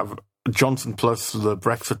plus the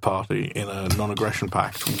Brexit Party in a non-aggression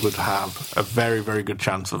pact would have a very, very good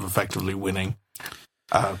chance of effectively winning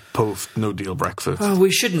post no deal Brexit. Well,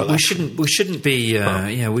 we shouldn't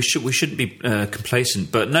be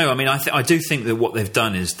complacent. But no, I mean, I do think that what they've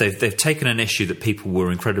done is they've taken an issue that people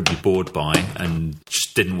were incredibly bored by and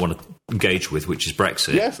just didn't want to engage with, which is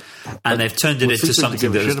Brexit. Yes. And they've turned it into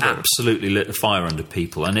something that has absolutely lit a fire under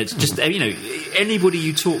people. And it's just, you know, anybody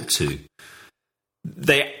you talk to,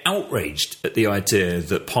 they're outraged at the idea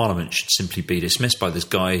that Parliament should simply be dismissed by this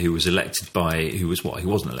guy who was elected by he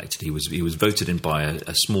wasn't elected. He was voted in by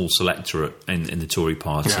a small selectorate in the Tory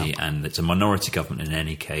party, and it's a minority government in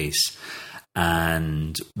any case.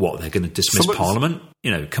 And what, they're going to dismiss Parliament?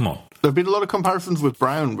 You know, come on. There've been a lot of comparisons with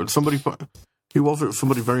Brown, but somebody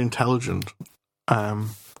very intelligent.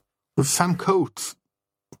 With Sam Coates.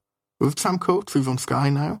 Was it Sam Coates who's on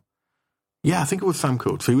Sky now? Yeah, I think it was Sam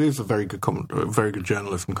Coates, who is a very good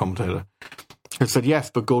journalist and commentator. He said yes,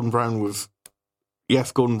 but Gordon Brown wasn't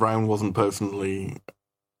personally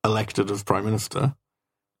elected as Prime Minister,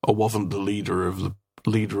 or wasn't the leader of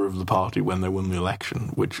the party when they won the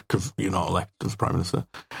election, because you're not elected as Prime Minister.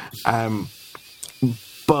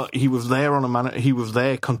 But he was there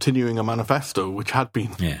continuing a manifesto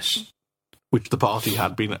which the party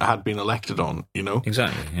had been elected on, you know,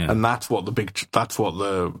 Exactly, yeah. and that's what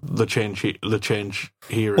the change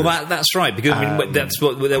here. Well, is. that's right, because I mean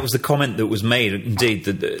there was the comment that was made. Indeed,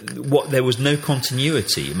 that there was no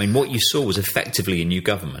continuity. I mean, what you saw was effectively a new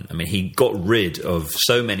government. I mean, he got rid of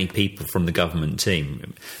so many people from the government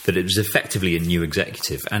team that it was effectively a new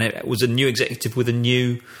executive, and it was a new executive with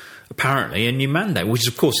apparently a new mandate, which is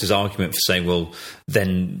of course his argument for saying, well,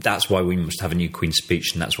 then that's why we must have a new Queen's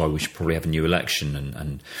speech, and that's why we should probably have a new election.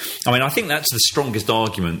 And I mean, I think that's the strongest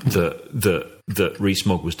argument that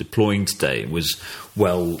Rees-Mogg was deploying today was,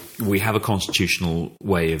 well, we have a constitutional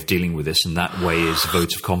way of dealing with this, and that way is a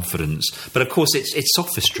vote of confidence. But of course, it's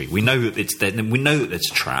sophistry. We know that it's there. We know that it's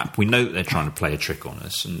a trap. We know that they're trying to play a trick on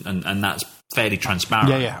us, and that's fairly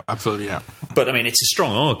transparent. Yeah, absolutely, yeah. But I mean, it's a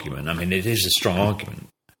strong argument. I mean, it is a strong argument.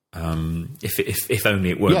 If only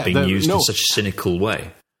it weren't being used in such a cynical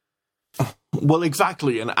way. Well,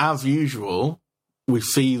 exactly, and as usual, we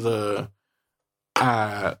see the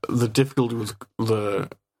difficulty with the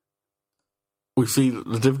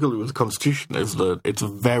Constitution is that it's a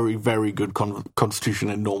very, very good Constitution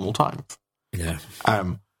in normal times. Yeah.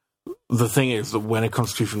 The thing is that when a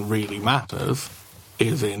Constitution really matters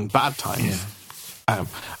is in bad times. Yeah.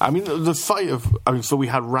 I mean, so we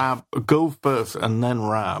had Gove first and then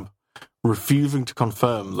Raab refusing to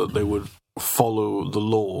confirm that they would follow the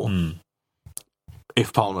law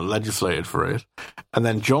if Parliament legislated for it, and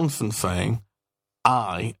then Johnson saying,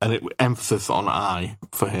 emphasis on I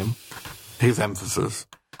for him, his emphasis,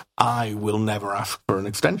 I will never ask for an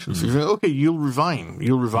extension. So you think, okay, you'll resign.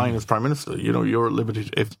 You'll resign as Prime Minister. You know, you're at liberty.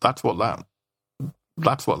 If that's what that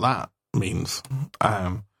means.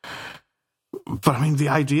 But I mean, the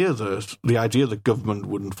idea that government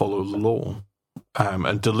wouldn't follow the law,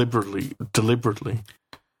 and deliberately,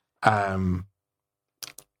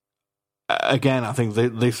 again, I think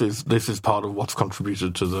this is part of what's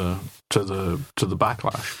contributed to the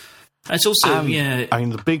backlash. It's also, I mean,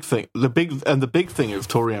 the big thing is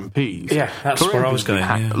Tory MPs. Yeah, that's Tory where MPs I was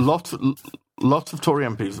going. Lots of Tory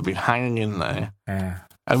MPs have been hanging in there. Yeah.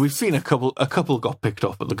 And we've seen a couple got picked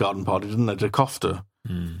off at the Garden Party, didn't they? Da Costa,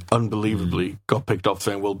 unbelievably, got picked off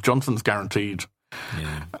saying, well, Johnson's guaranteed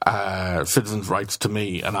citizens' rights to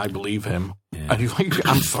me, and I believe him. Yeah. And you're like,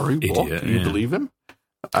 I'm sorry, what? Idiot, you believe him?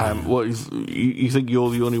 Well, you think you're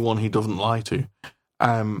the only one he doesn't lie to?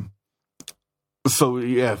 So,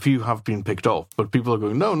 yeah, a few have been picked off, but people are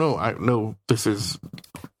going, no, this is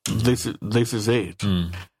it.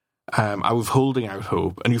 I was holding out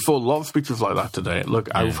hope, and you saw a lot of speeches like that today. Look,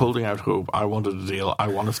 I was holding out hope. I wanted a deal. I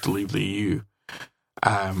want us to leave the EU,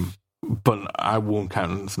 but I won't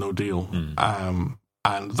countenance no deal.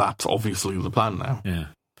 And that's obviously the plan now. Yeah,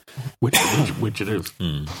 which it is.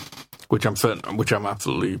 Which I'm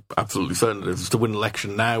absolutely certain it is to win an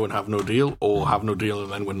election now and have no deal, or have no deal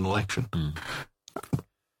and then win an election.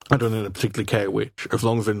 I don't think I particularly care which, as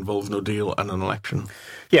long as it involves no deal and an election.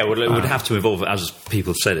 Yeah, well, it would have to involve, as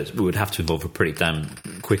people said, it would have to involve a pretty damn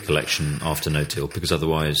quick election after no deal, because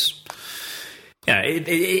otherwise,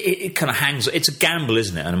 it kind of hangs. It's a gamble,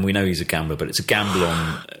 isn't it? And we know he's a gambler, but it's a gamble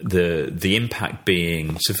on the impact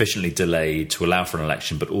being sufficiently delayed to allow for an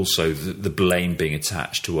election, but also the blame being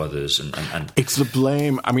attached to others. And it's the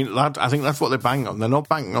blame. I mean, I think that's what they're banking on. They're not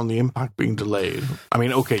banking on the impact being delayed. I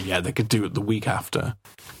mean, okay, yeah, they could do it the week after.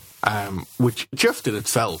 Which just in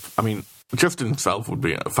itself would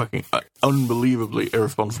be a fucking unbelievably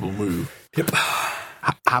irresponsible move. Yep.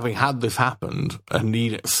 Having had this happened and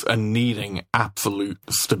needing absolute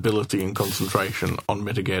stability and concentration on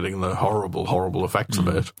mitigating the horrible effects of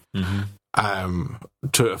it,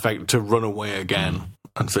 to run away again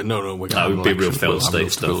and say no, we're going to that would be real failed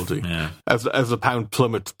state stuff. Yeah. As the pound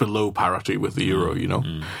plummets below parity with the euro, you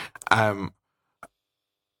know.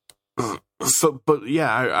 So, but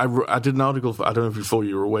yeah, I did an article. I don't know if you saw,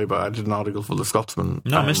 you were away, but I did an article for the Scotsman.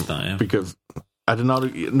 No, I missed that. Yeah, because I did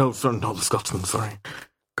not. No, sorry, not the Scotsman. Sorry,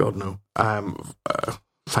 God no.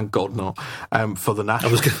 Thank God not. For the National.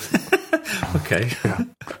 I was okay. Yeah.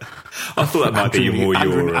 I thought that might be your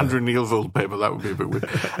Andrew Neil's old paper. That would be a bit weird.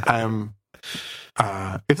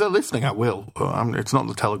 If they're listening, I will. It's not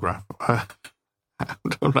the Telegraph. I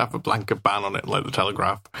don't have a blanket ban on it like the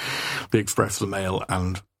Telegraph, the Express, the Mail,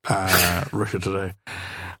 and Russia Today,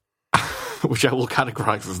 which I will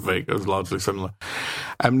categorise as vague, as largely similar.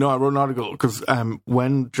 No, I wrote an article because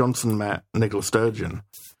when Johnson met Nicola Sturgeon,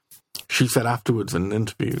 she said afterwards in an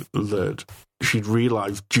interview that she'd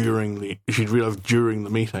realised during the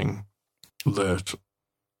meeting that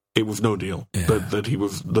it was no deal, that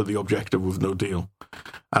the objective was no deal,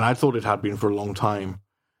 and I thought it had been for a long time.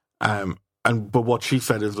 But what she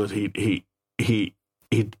said is that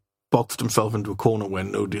he'd boxed himself into a corner where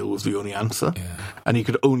no deal was the only answer, and he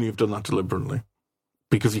could only have done that deliberately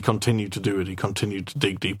because he continued to do it. He continued to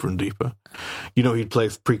dig deeper and deeper. You know, he'd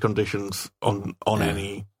placed preconditions on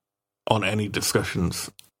any discussions,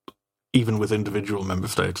 even with individual member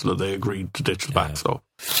states, that they agreed to ditch the backstop.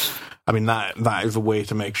 I mean, that is a way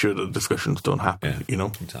to make sure that discussions don't happen. Yeah, you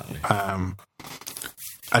know, exactly.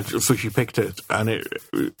 So she picked it, and it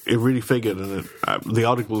really figured. And the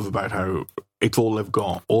article was about how it's all they've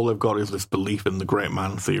got. All they've got is this belief in the great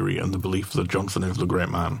man theory and the belief that Johnson is the great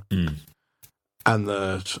man, and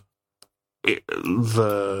that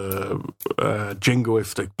the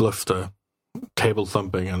jingoistic bluster, table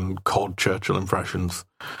thumping, and cod Churchill impressions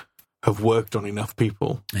have worked on enough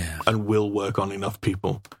people and will work on enough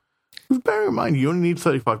people. Bear in mind, you only need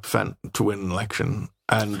 35% to win an election.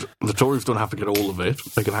 And the Tories don't have to get all of it.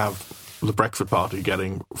 They can have the Brexit Party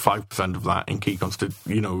getting 5% of that in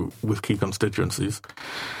with key constituencies.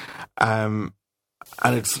 And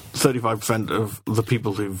it's 35% of the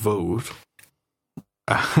people who vote,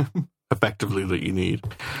 effectively, that you need.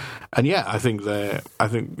 And I think so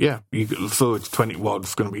it's 20,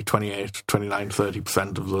 it's going to be 28, 29,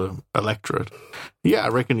 30% of the electorate. Yeah, I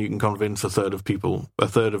reckon you can convince a third of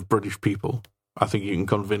British people. I think you can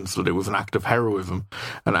convince that it was an act of heroism,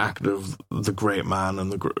 an act of the great man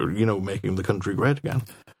and making the country great again,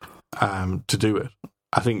 to do it.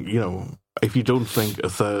 I think, if you don't think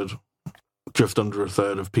just under a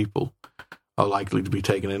third of people are likely to be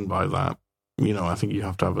taken in by that, I think you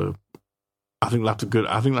have to have I think that's a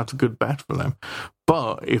good bet for them.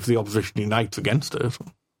 But if the opposition unites against it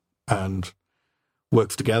and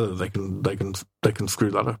works together, they can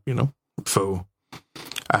screw that up, you know. So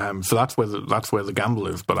that's where the gamble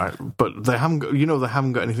is. But they haven't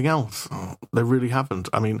got anything else. They really haven't.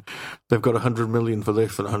 I mean, they've got 100 million for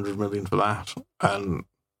this and 100 million for that, and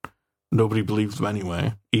nobody believes them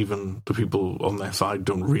anyway. Even the people on their side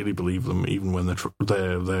don't really believe them, even when they're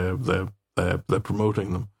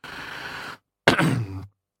promoting them.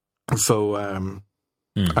 So, and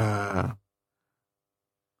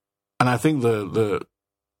I think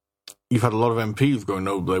you've had a lot of MPs going,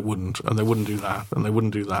 no, they wouldn't, and they wouldn't do that, and they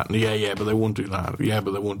wouldn't do that, and yeah, but they won't do that, yeah,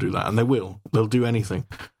 but they won't do that, and they will. They'll do anything.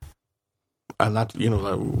 And that, you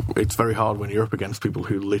know, it's very hard when you're up against people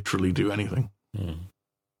who literally do anything. Mm.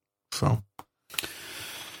 So,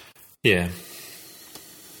 yeah.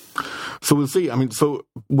 So we'll see. I mean, so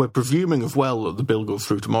we're presuming as well that the bill goes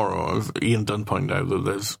through tomorrow. As Ian Dunn pointed out, that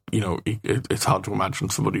there's, you know, it's hard to imagine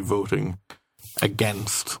somebody voting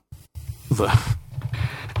against the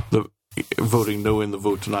voting no in the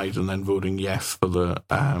vote tonight and then voting yes for the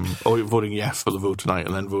voting yes for the vote tonight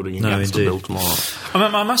and then voting against the bill tomorrow.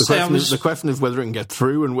 I must say, the question is whether it can get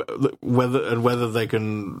through and whether they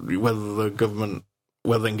can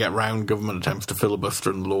get round government attempts to filibuster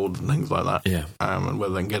and Lords and things like that. Yeah. And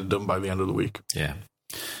whether they can get it done by the end of the week. Yeah.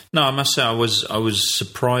 No, I must say I was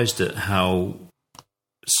surprised at how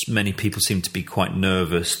many people seemed to be quite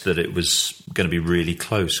nervous that it was going to be really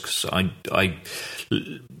close, because I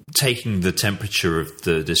taking the temperature of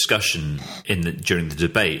the discussion during the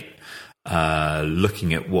debate,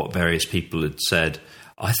 looking at what various people had said,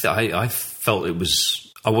 I felt it was.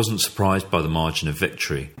 I wasn't surprised by the margin of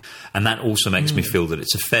victory, and that also makes me feel that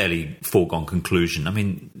it's a fairly foregone conclusion. I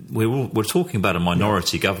mean, we're talking about a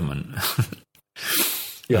minority government.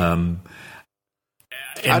 Yeah.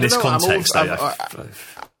 In this context,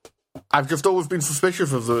 I've just always been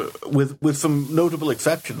suspicious of with some notable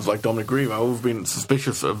exceptions like Dominic Grieve. I've always been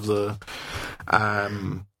suspicious of the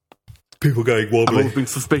people going wobbly. I've always been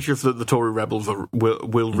suspicious that the Tory rebels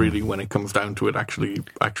will really, when it comes down to it, actually do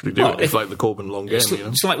it. It's like the Corbyn long game. You know?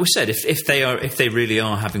 It's like we said, if they really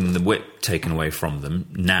are having the whip taken away from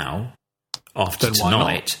them now, after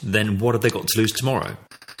tonight, then what have they got to lose tomorrow?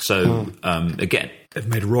 So again, they've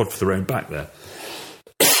made a rod for their own back there.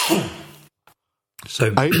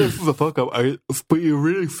 So I think this is the fuck up. But you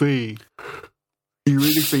really see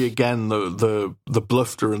again the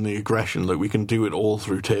bluster and the aggression. Like, we can do it all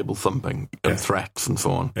through table thumping and threats and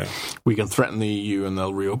so on. Yeah. We can threaten the EU and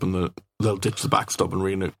they'll ditch the backstop and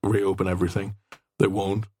reopen everything. They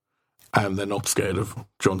won't. They're not scared of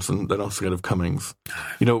Johnson. They're not scared of Cummings.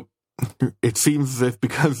 You know, it seems as if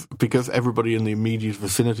because everybody in the immediate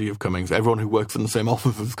vicinity of Cummings, everyone who works in the same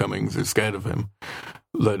office as Cummings, is scared of him,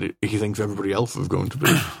 that he thinks everybody else is going to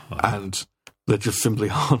be. And they just simply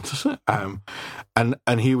aren't.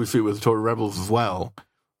 And here we see it with the Tory rebels as well.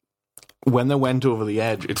 When they went over the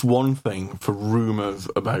edge, it's one thing for rumours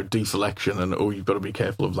about deselection and, you've got to be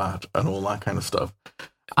careful of that and all that kind of stuff.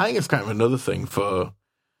 I think it's kind of another thing for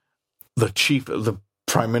the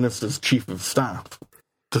Prime Minister's Chief of Staff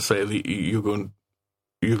to say that you're going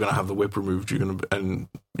to have the whip removed, and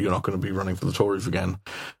you're not going to be running for the Tories again,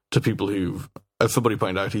 to people who, as somebody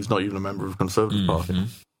pointed out, he's not even a member of the Conservative Party.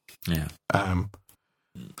 Yeah.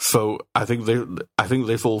 So I think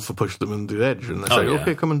this also pushed them into the edge, and they say,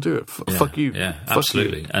 "Okay, come and do it. Fuck you." Yeah, Fuck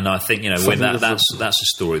absolutely. You. And I think when that's a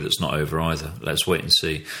story that's not over either. Let's wait and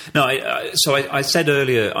see. No, I said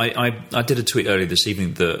earlier, I did a tweet earlier this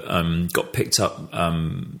evening that got picked up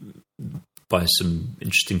by some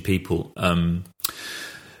interesting people.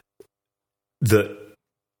 That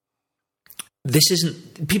this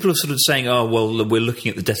isn't. People are sort of saying, "Oh, well, we're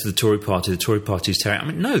looking at the death of the Tory Party. The Tory Party is tearing." I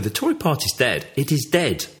mean, no, the Tory Party's dead. It is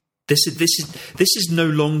dead. This is no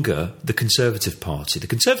longer the Conservative Party. The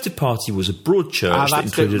Conservative Party was a broad church that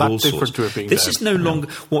included all sorts. This is no longer.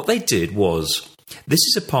 What they did was, this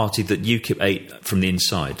is a party that UKIP ate from the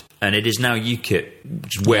inside, and it is now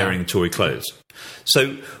UKIP wearing Tory clothes.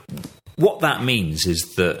 So what that means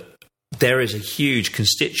is that there is a huge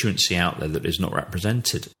constituency out there that is not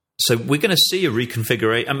represented. So we're going to see a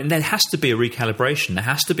reconfiguration. I mean, there has to be a recalibration. There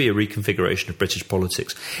has to be a reconfiguration of British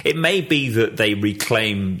politics. It may be that they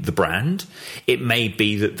reclaim the brand. It may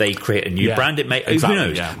be that they create a new brand. It may, who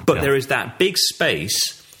knows? Yeah, but there is that big space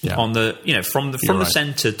on the, from the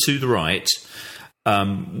centre to the right,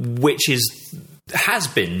 which has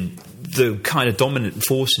been the kind of dominant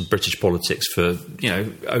force in British politics for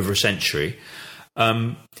over a century,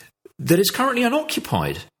 that is currently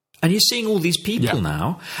unoccupied. And you're seeing all these people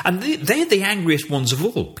now, and they're the angriest ones of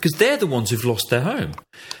all, because they're the ones who've lost their home.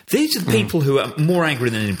 These are the people who are more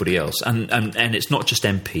angry than anybody else, and it's not just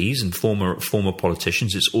MPs and former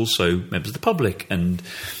politicians, it's also members of the public and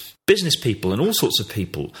business people and all sorts of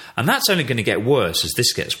people. And that's only going to get worse as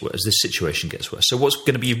this situation gets worse. So what's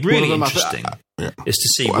going to be really interesting is to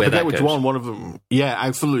see where that goes. One of them, yeah,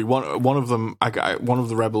 absolutely. One of them, one of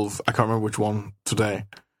the rebels, I can't remember which one today.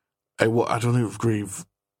 I don't think it was Grieve.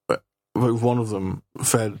 One of them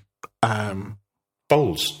said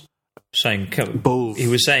Bowles saying Bowles. He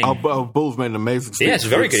was saying Bowles made an amazing speech. Yeah, it's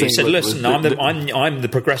very good. He said, "Listen, I'm the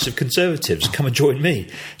progressive conservatives. Come and join me."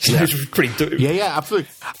 So it was pretty. Yeah, absolutely.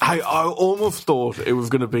 I almost thought it was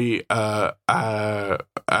going to be a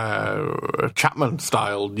Chapman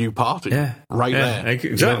style new party. Yeah, there.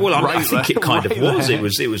 Exactly. Well, I think it kind of was. There.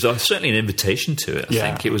 It was certainly an invitation to it.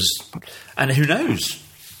 I think it was, and who knows?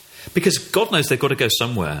 Because God knows they've got to go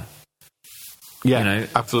somewhere. Yeah,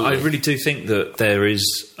 absolutely. I really do think that there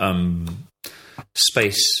is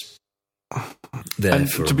space there. And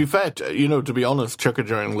to be fair, to be honest, Chucker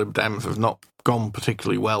during Lib Dems has not gone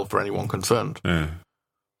particularly well for anyone concerned. Yeah.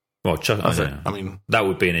 Well, I mean, that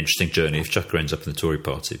would be an interesting journey if Chucker ends up in the Tory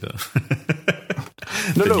party. But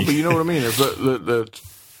but you know what I mean. Is that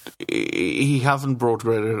he hasn't brought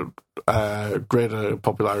greater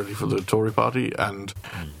popularity for the Tory party and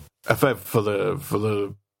for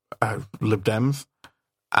the Lib Dems,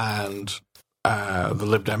 and the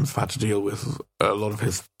Lib Dems have had to deal with a lot of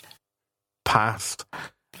his past.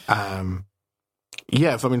 So I mean,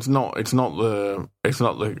 it's not the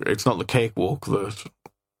cakewalk that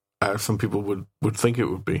some people would think it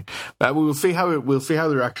would be. We'll see how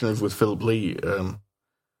the reaction is with Philip Lee.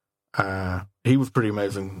 He was pretty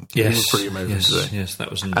amazing. Yes, he was pretty amazing today. Yes,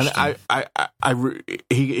 that was interesting. And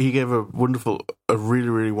he gave a really,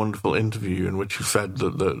 really wonderful interview in which he said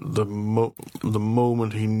that the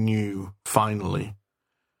moment he knew finally,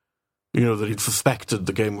 that he'd suspected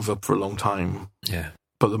the game was up for a long time. Yeah.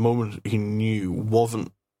 But the moment he knew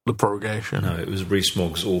wasn't the prorogation. No, it was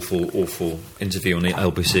Rees-Mogg's awful interview on the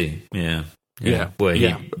LBC. Yeah.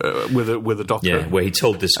 With a doctor. Yeah, where he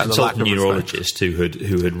told this consultant neurologist who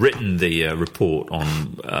had written the report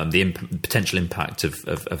on the potential impact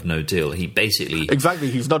of No Deal. He basically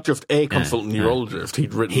he's not just a consultant neurologist.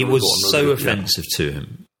 He'd written. He was so offensive to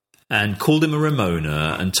him and called him a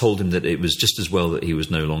Ramona and told him that it was just as well that he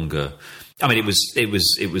was no longer. I mean, it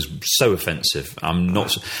was so offensive. I'm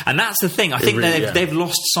not, and that's the thing. I think they've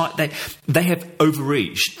lost sight. They have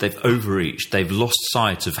overreached. They've lost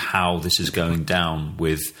sight of how this is going down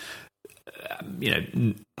with,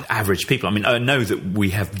 average people. I mean, I know that we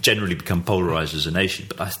have generally become polarised as a nation,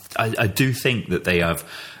 but I do think that they have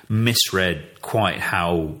misread quite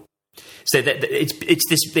how. So it's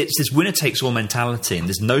this winner takes all mentality, and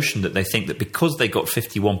this notion that they think that because they got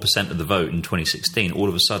 51% of the vote in 2016, all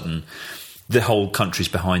of a sudden the whole country's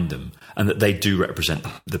behind them, and that they do represent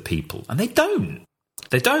the people, and they don't.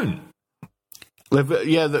 They don't.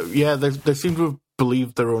 They seem to have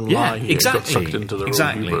believed their own lie. Exactly. Got sucked into their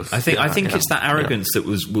own hubris. I think it's that arrogance that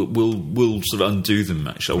will sort of undo them,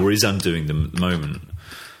 actually, or is undoing them at the moment.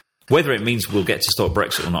 Whether it means we'll get to stop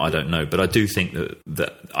Brexit or not, I don't know. But I do think that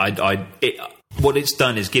what it's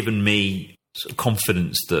done is given me sort of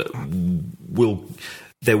confidence that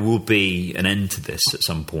there will be an end to this at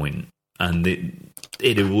some point, and it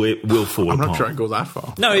will fall apart. I'm not sure I go that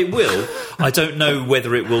far. No, it will. I don't know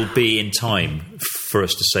whether it will be in time for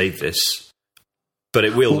us to save this, but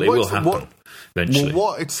it will. It will happen eventually.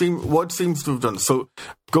 Well, what it seems to have done. So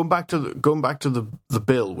going back to the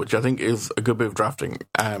bill, which I think is a good bit of drafting,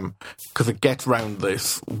 because it gets round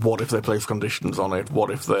this. What if they place conditions on it?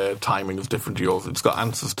 What if their timing is different to yours? It's got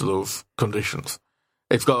answers to those conditions.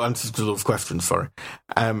 It's got answers to those questions. Sorry.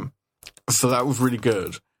 So that was really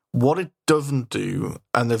good. What it doesn't do,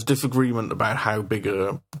 and there's disagreement about how big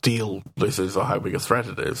a deal this is or how big a threat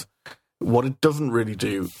it is. What it doesn't really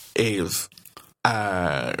do is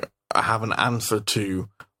have an answer to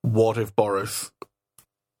what if Boris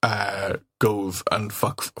goes and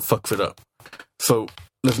fucks it up. So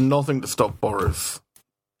there's nothing to stop Boris,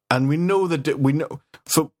 and we know that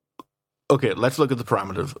So okay, let's look at the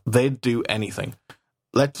parameters. They'd do anything.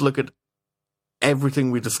 Let's look at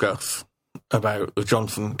everything we discuss about the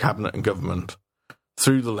Johnson cabinet and government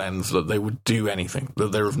through the lens that they would do anything,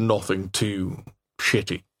 that there is nothing too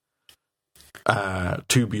shitty,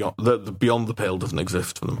 too beyond the pale doesn't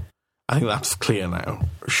exist for them. I think that's clear now.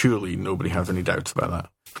 Surely nobody has any doubts about that.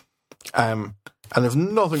 And there's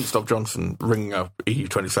nothing to stop Johnson ringing up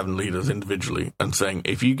EU27 leaders individually and saying,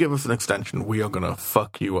 if you give us an extension, we are going to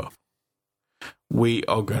fuck you up. we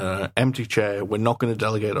are going to empty chair. We're not going to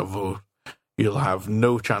delegate our vote. You'll have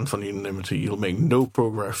no chance on unanimity. You'll make no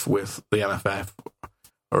progress with the MFF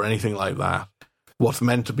or anything like that. What's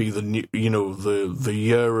meant to be the new, the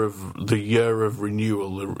year of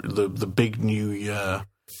renewal, the big new year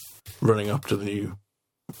running up to the new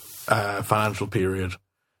financial period,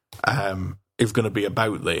 is going to be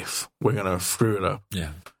about this. We're going to screw it up.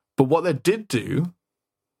 Yeah. But what they did do,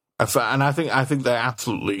 and I think they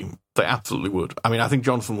absolutely would. I mean, I think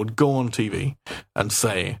Johnson would go on TV and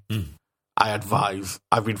say, I've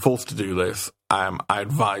been forced to do this. I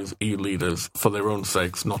advise EU leaders, for their own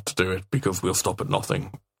sakes, not to do it because we'll stop at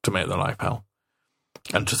nothing to make their life hell,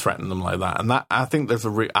 and to threaten them like that. And that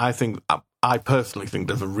I personally think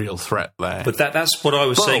there's a real threat there. But that's what I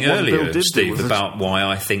was saying earlier, Steve, about why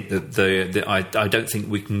I think that I don't think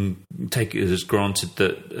we can take it as granted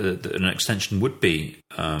that an extension would be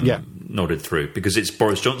nodded through, because it's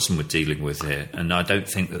Boris Johnson we're dealing with here, and I don't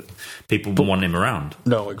think that people want him around.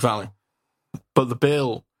 No, exactly. But the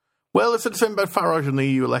bill, well, it's the same about Farage in the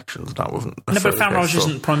EU elections. That wasn't. No, but Farage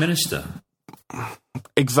isn't Prime Minister.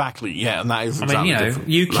 Exactly, yeah, and that is.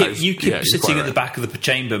 You keep sitting at the back of the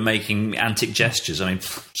chamber making antic gestures. I mean,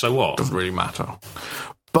 so what? Doesn't really matter.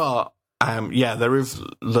 But there is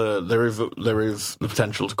the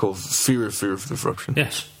potential to cause serious disruption.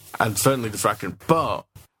 Yes, and certainly distraction. But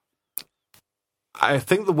I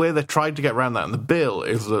think the way they tried to get around that in the bill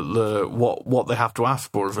is that what they have to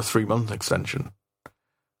ask for is a 3-month extension.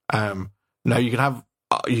 Now you can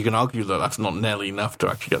argue that that's not nearly enough to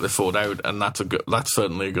actually get this sorted out, and that's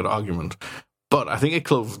certainly a good argument. But I think it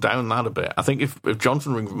closes down that a bit. I think if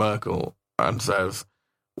Johnson rings Merkel and says,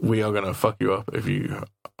 "We are going to fuck you up if you,"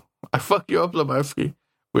 I fuck you up, Lebowski.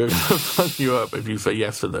 We're going to fuck you up if you say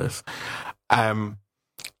yes to this.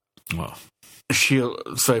 Well, she'll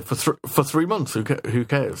say for 3 months. Who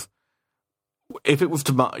cares? If it was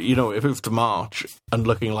to March and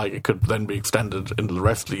looking like it could then be extended into the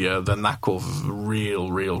rest of the year, then that causes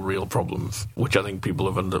real problems, which I think people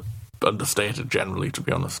have understated generally, to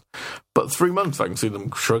be honest. But 3 months, I can see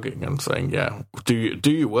them shrugging and saying, "Yeah, do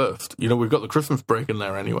your worst." We've got the Christmas break in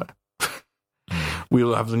there anyway.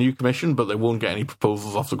 We'll have the new commission, but they won't get any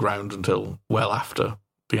proposals off the ground until well after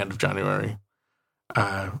the end of January.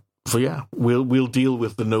 So yeah, we'll deal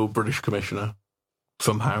with the no British commissioner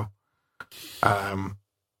somehow. So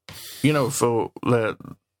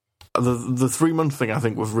the 3 month thing I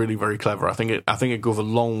think was really very clever. I think it goes a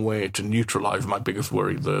long way to neutralise my biggest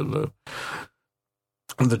worry, the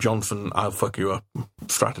Johnson "I'll fuck you up"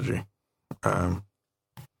 strategy.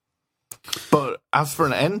 But as for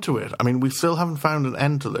an end to it, I mean, we still haven't found an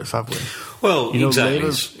end to this, have we? Well,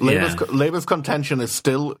 exactly. Labour's contention is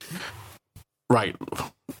still right.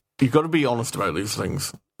 You've got to be honest about these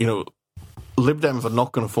things. Lib Dems are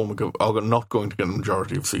not going to get a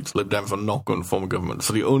majority of seats. Lib Dems are not going to form a government.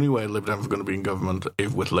 So the only way Lib Dems are going to be in government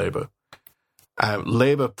is with Labour.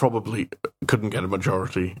 Labour probably couldn't get a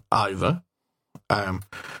majority either.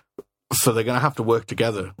 So they're going to have to work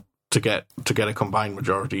together to get a combined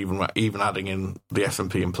majority, even adding in the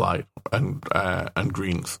SNP implied and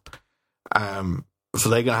Greens. So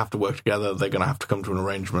they're going to have to work together. They're going to have to come to an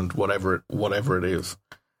arrangement, whatever it is.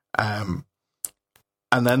 And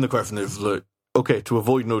then the question is, to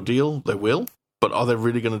avoid no deal, they will. But are they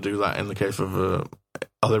really going to do that in the case of an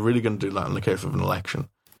election?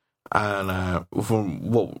 And from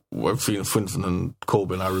what I've seen of Swinson and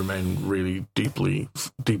Corbyn, I remain really deeply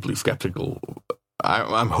sceptical.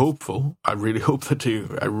 I'm hopeful. I really hope they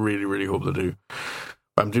do. I really hope they do.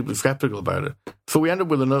 But I'm deeply sceptical about it. So we end up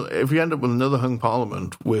with another hung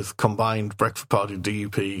parliament with combined Brexit Party,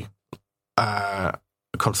 DUP,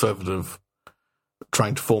 Conservative,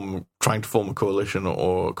 trying to form a coalition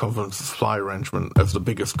or confidence supply arrangement as the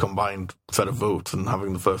biggest combined set of votes and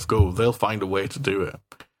having the first go. They'll find a way to do it,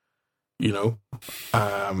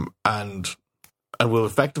 and will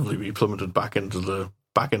effectively be plummeted back into the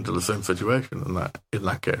same situation in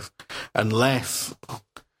that case, unless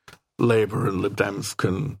Labour and Lib Dems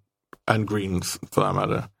and Greens, for that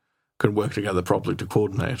matter, can work together properly to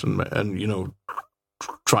coordinate and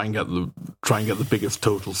try and get the biggest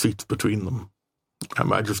total seats between them.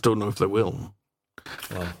 I just don't know if they will.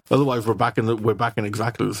 Well, otherwise, we're back in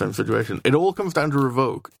exactly the same situation. It all comes down to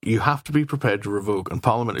revoke. You have to be prepared to revoke, and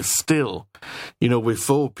Parliament is still, we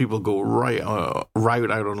saw people go right out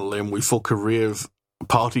on a limb. We saw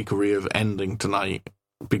party careers ending tonight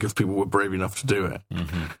because people were brave enough to do it.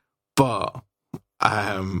 Mm-hmm. But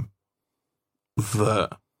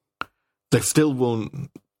they still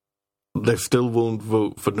won't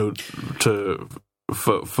vote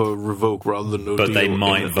for revoke rather than no but deal. They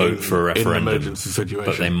might vote for a referendum. In an emergency situation.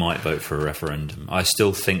 But they might vote for a referendum. I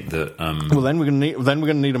still think that. Well, then we're going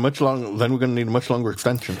to need a much longer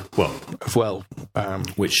extension. Well, as well,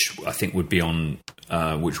 which I think would be on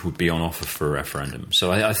offer for a referendum.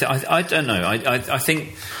 So I don't know. I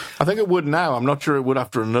think it would now. I'm not sure it would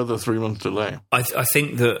after another 3 month delay. I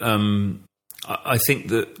think that. I think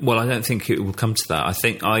that. Well, I don't think it will come to that. I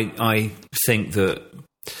think that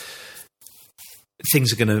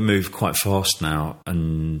things are going to move quite fast now,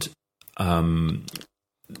 and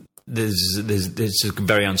there's a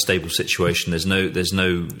very unstable situation. There's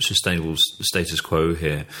no sustainable status quo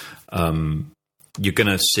here. You're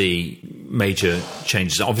going to see major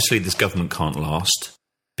changes. Obviously, this government can't last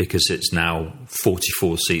because it's now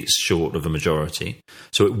 44 seats short of a majority,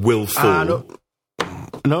 so it will fall.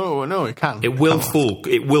 No, it can. It will fall.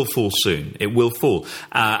 It will fall soon. It will fall,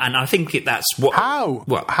 and I think that's what. How?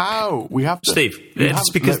 What? How? We have to, Steve.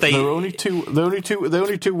 It's because there are only two. The only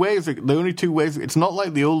two ways. It's not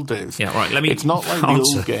like the old days. Yeah, right. Let me. It's not like the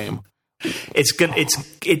old game. It's going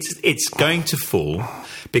to fall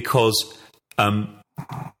because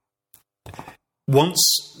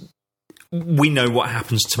once we know what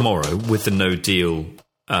happens tomorrow with the No Deal.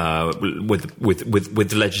 With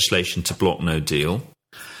the legislation to block No Deal,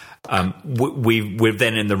 we're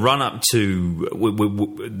then in the run up to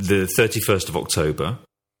the 31st of October.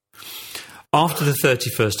 After the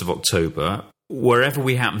 31st of October, wherever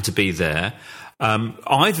we happen to be there,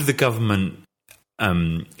 either the government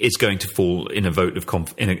is going to fall in a vote of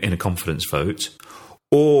in a confidence vote,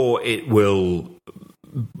 or it will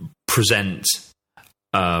present.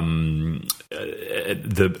 A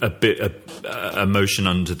motion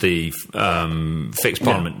under the Fixed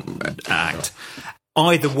Parliament Act.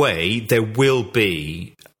 Either way, there will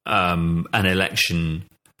be an election,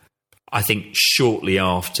 I think, shortly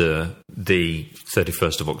after the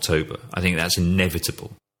 31st of October. I think that's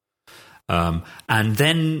inevitable. And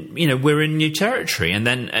then, we're in new territory, and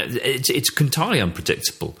then it's entirely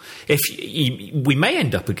unpredictable. We may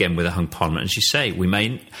end up again with a hung parliament, as you say.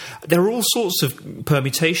 There are all sorts of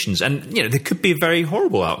permutations, and there could be a very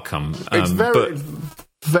horrible outcome.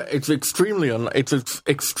 It's extremely unlikely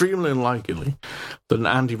that an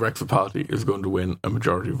anti-Brexit party is going to win a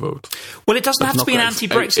majority vote. Well, it doesn't have to be an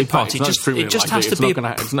anti-Brexit party. It just has to be.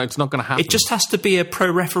 It's not going to happen. It just has to be a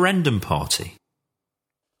pro-referendum party.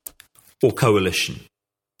 Or coalition,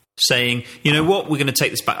 saying, you know what, we're going to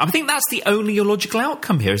take this back. I think that's the only logical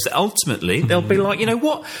outcome here, is that ultimately they'll be like, you know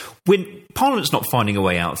what, when Parliament's not finding a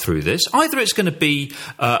way out through this, either it's going to be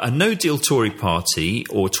a no-deal Tory party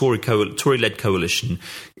or Tory-led coalition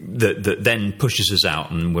that then pushes us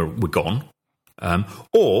out and we're gone,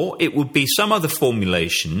 or it would be some other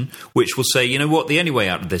formulation which will say, you know what, the only way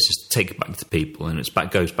out of this is to take it back to the people, and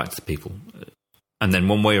goes back to the people. And then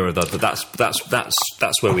one way or the other,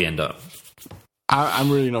 that's where we end up.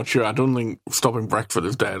 I'm really not sure. I don't think stopping Brexit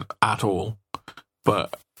is dead at all.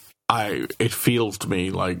 But it feels to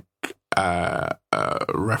me like a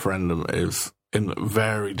referendum is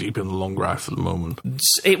very deep in the long grass at the moment.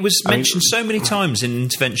 It was mentioned so many times in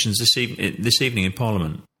interventions this evening in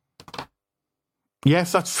Parliament.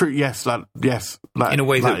 Yes, that's true. Yes, in a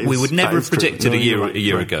way that we would never have predicted a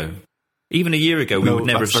year ago. Even a year ago, we would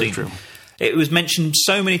never have seen. True. It was mentioned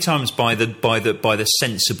so many times by the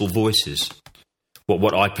sensible voices.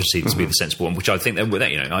 What I perceive to be the sensible one, which I think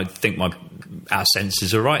I think our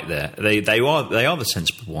senses are right there. They are the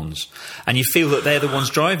sensible ones, and you feel that they're the ones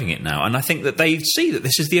driving it now. And I think that they see that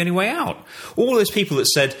this is the only way out. All those people that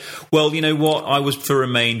said, "Well, you know what, I was for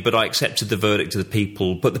Remain, but I accepted the verdict of the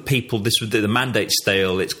people. But the mandate's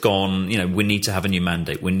stale. It's gone. We need to have a new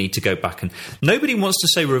mandate. We need to go back." And nobody wants to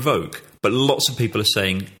say revoke, but lots of people are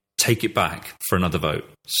saying, take it back for another vote.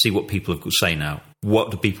 See what people have to say now.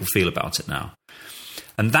 What do people feel about it now?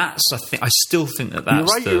 And I still think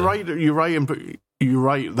that's You're right. You're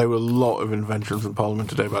right. There were a lot of inventions in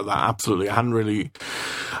Parliament today about that. Absolutely. I hadn't really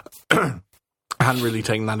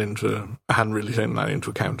taken that into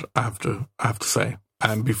account. I have to say.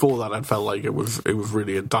 And before that, I'd felt like it was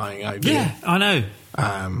really a dying idea. Yeah, I know.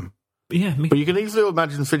 But you can easily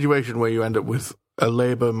imagine a situation where you end up with a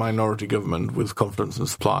Labour minority government with confidence in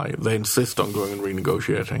supply. They insist on going and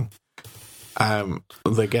renegotiating.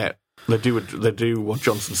 They do what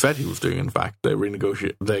Johnson said he was doing. In fact, they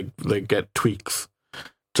renegotiate. They get tweaks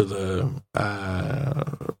to the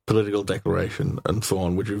political declaration and so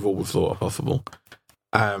on, which we've always thought are possible.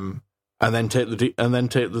 And then take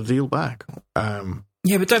the deal back.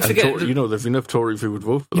 Yeah, but don't forget, there's enough Tories who would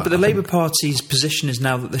vote for that. But the Labour Party's position is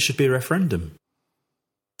now that there should be a referendum.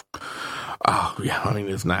 Oh, yeah, I mean,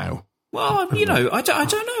 it's now. Well, I don't know.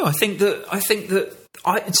 I think that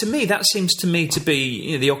to me, that seems to me to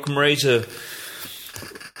be the Occam Razor.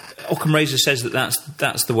 Occam Razor says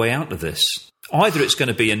that's the way out of this. Either it's going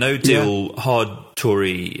to be a no-deal, hard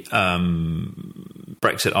Tory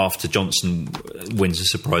Brexit after Johnson wins a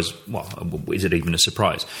surprise. Well, is it even a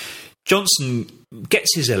surprise? Johnson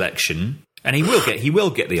gets his election, and he will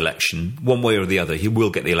get the election one way or the other. He will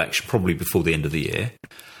get the election probably before the end of the year.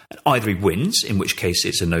 Either he wins, in which case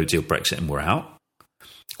it's a no-deal Brexit and we're out,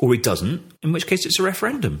 or he doesn't, in which case it's a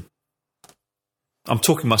referendum. I'm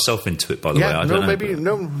talking myself into it, by the way. I don't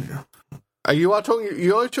know. You are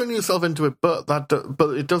talking yourself into it, but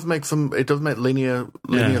it does make linear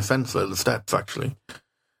sense there, the steps actually.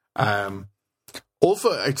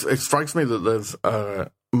 Also, it strikes me that there's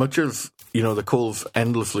much as the calls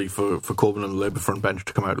endlessly for Corbyn and the Labour front bench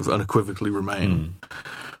to come out as unequivocally Remain.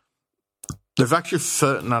 There's actually a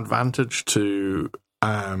certain advantage to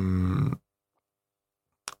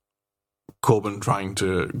Corbyn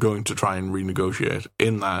going to try and renegotiate,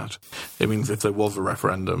 in that it means if there was a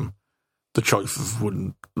referendum, the choices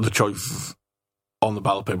on the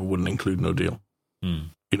ballot paper wouldn't include no deal.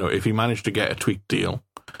 If he managed to get a tweaked deal,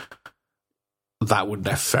 that would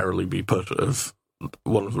necessarily be put as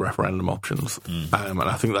one of the referendum options. And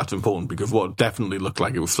I think that's important, because what definitely looked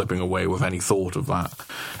like it was slipping away with any thought of that,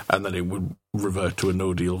 and then it would revert to a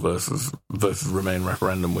no deal versus Remain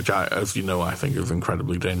referendum, which I think is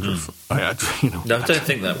incredibly dangerous. I don't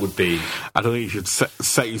think that would be. I don't think you should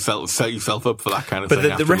set yourself up for that kind of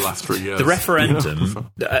thing after the last 3 years. The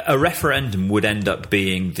referendum, a referendum would end up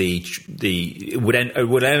being would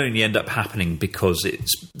only end up happening because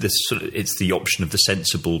it's the option of the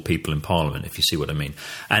sensible people in Parliament, if you see what I mean.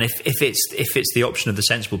 And if it's the option of the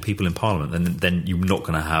sensible people in Parliament, then you're not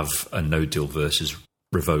going to have a no deal versus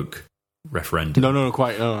revoke referendum. No,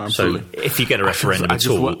 quite. No, absolutely. So if you get a referendum at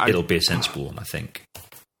all, it'll be a sensible one, I think.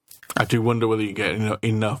 I do wonder whether you get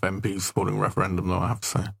enough MPs supporting referendum, though, I have to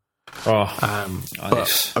say.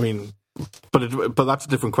 But that's a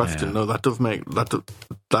different question. Yeah. No, that does make that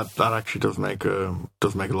actually does make a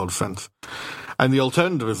lot of sense. And the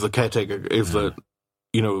alternative is the caretaker is that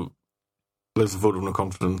there's a vote of no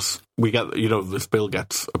confidence. We get this bill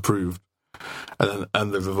gets approved,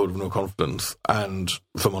 and there's a vote of no confidence, and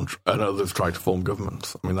others try to form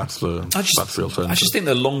governments. I mean, that's the alternative. I just think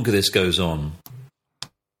the longer this goes on,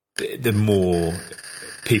 the more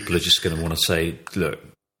people are just going to want to say, "Look,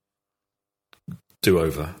 do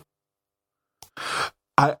over."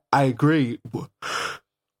 I agree, but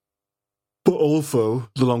also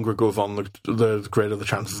the longer it goes on, the greater the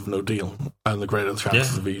chances of no deal, and the greater the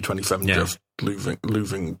chances of EU27 just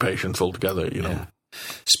losing patience altogether. Yeah.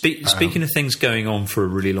 Speaking of things going on for a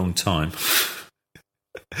really long time,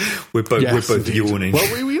 we're both yawning.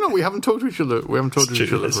 Well, we haven't talked to each other. We haven't talked to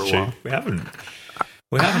each other for a while. We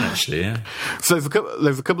haven't actually. Yeah. So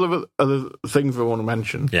there's a couple of other things I want to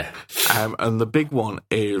mention. Yeah. And the big one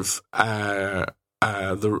is the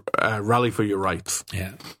Rally for Your Rights.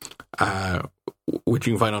 Yeah. Which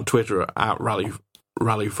you can find on Twitter at Rally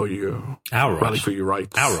for Your Rally for Your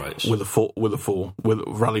Rights. Our rights. With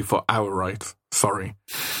Rally for Our Rights. Sorry.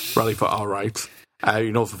 Rally for Our Rights. You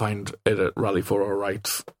can also find it at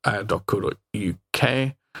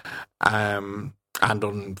rallyforourrights.co.uk and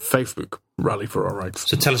on Facebook, Rally for Our Rights.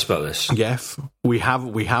 So tell us about this. Yes, we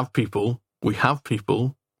have people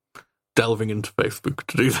delving into Facebook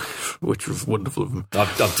to do this, which was wonderful of them.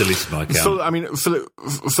 I've deleted my account. So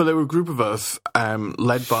there were a group of us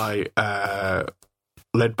led by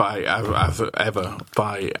as ever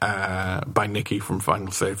by Nikki from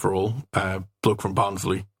Final Say for All, bloke from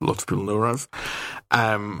Barnsley, lots of people know her as.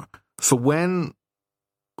 So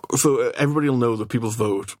everybody will know that People's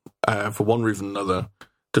Vote, for one reason or another,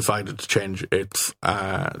 decided to change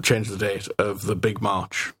the date of the big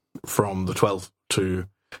march from the 12th to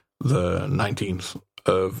the 19th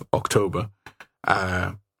of October.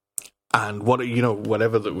 And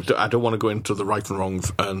whatever I don't want to go into the rights and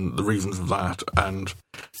wrongs and the reasons of that, and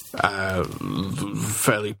the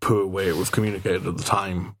fairly poor way it was communicated at the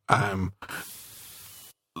time.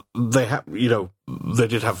 They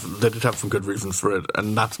did have some good reasons for it,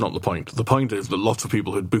 and that's not the point. The point is that lots of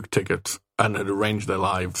people had booked tickets and had arranged their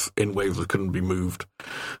lives in ways that couldn't be moved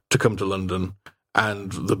to come to London.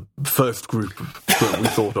 And the first group that we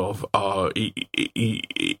thought of are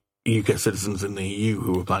UK citizens in the EU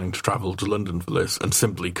who were planning to travel to London for this and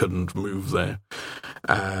simply couldn't move their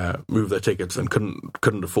tickets and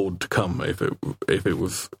couldn't afford to come if it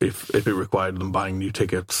required them buying new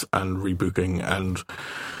tickets and rebooking and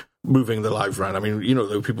moving their lives around. I mean, there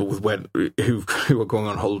were people who were going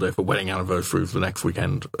on holiday for wedding anniversaries the next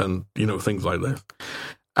weekend and things like this.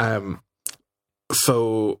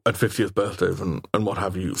 So at 50th birthdays and what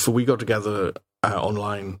have you. So we got together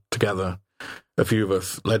online together, a few of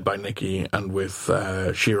us, led by Nikki and with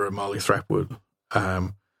Shira Marley Threpwood,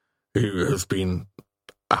 who has been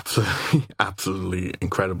absolutely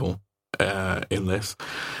incredible in this.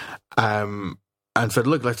 And said,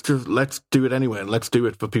 look, let's do it anyway, and let's do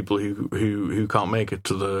it for people who can't make it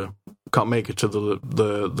to the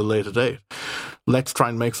later date. Let's try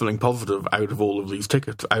and make something positive out of all of these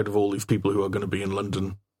tickets, out of all these people who are going to be in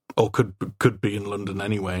London or could be in London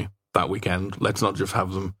anyway that weekend. Let's not just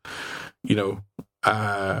have them,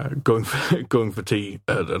 going for tea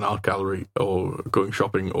at an art gallery or going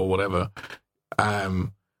shopping or whatever.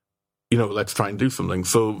 Let's try and do something.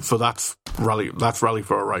 So that's Rally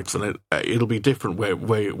for Our Rights, and it'll be different. Where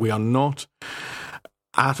we are not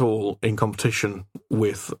at all in competition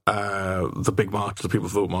with the big march, the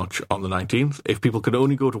People's Vote March on the 19th. If people could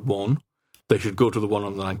only go to one, they should go to the one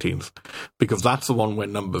on the 19th, because that's the one where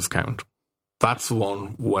numbers count. That's the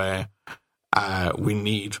one where we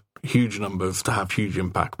need huge numbers to have huge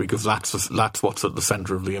impact, because that's what's at the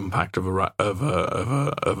centre of the impact of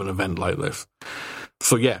an event like this.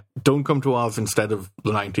 So yeah, don't come to ours instead of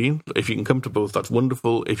the 19th. If you can come to both, that's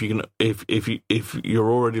wonderful. If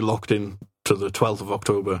you're already locked in to the 12th of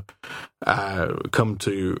October, come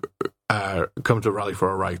to Rally for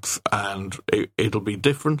Our Rights, and it'll be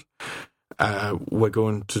different. We're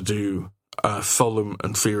going to do a solemn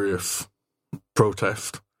and serious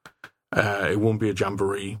protest. It won't be a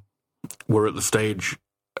jamboree. We're at the stage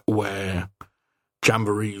where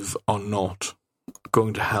jamborees are not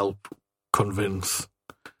going to help convince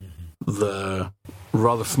the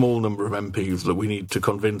rather small number of MPs that we need to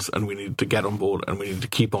convince, and we need to get on board, and we need to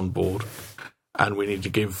keep on board, and we need to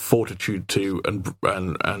give fortitude to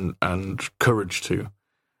and courage to.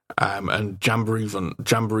 And jamborees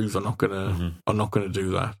are not gonna do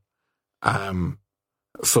that.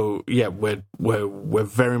 So yeah, we're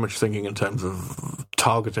very much thinking in terms of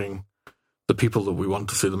targeting the people that we want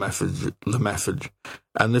to see the message,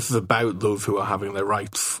 and this is about those who are having their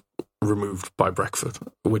rights removed by Brexit,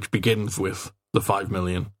 which begins with the 5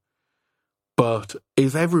 million. But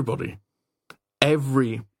is everybody,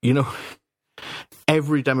 every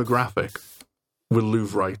demographic will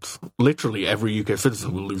lose rights. Literally every UK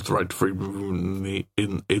citizen will lose the right to free movement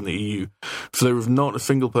in the EU. So there is not a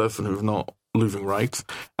single person who is not losing rights.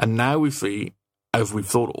 And now we see, as we've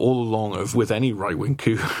thought all along, as with any right-wing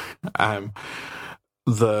coup,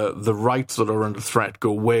 the rights that are under threat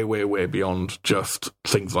go way, way, way beyond just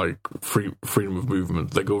things like freedom of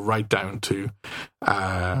movement. They go right down to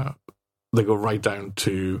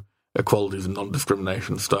equalities and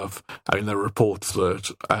non-discrimination stuff. I mean, there are reports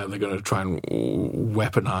that they're going to try and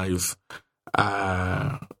weaponize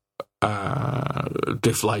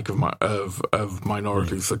dislike of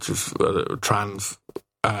minorities such as trans,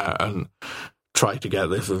 and try to get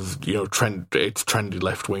this as it's trendy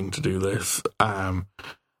left wing to do this.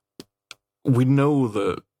 We know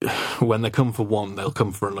that when they come for one, they'll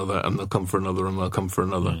come for another, and they'll come for another, and they'll come for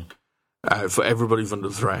another. So everybody's under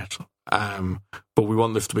threat. But we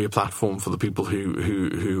want this to be a platform for the people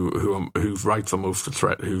whose rights are most at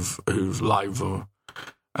threat, whose lives are,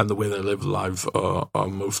 and the way they live lives are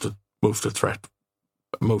most at threat,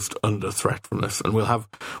 most under threat from this. And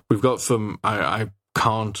we've got some. I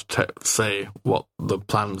can't say what the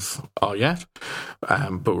plans are yet,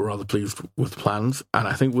 but we're rather pleased with the plans, and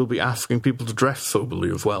I think we'll be asking people to dress soberly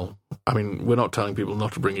as well. I mean, we're not telling people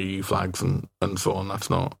not to bring EU flags and so on. That's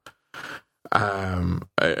not.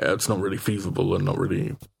 It's not really feasible and not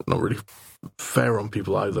really fair on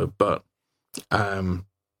people either. But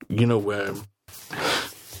where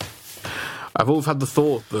I've always had the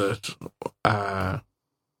thought that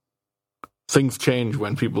things change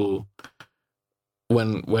when people.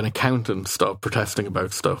 When accountants start protesting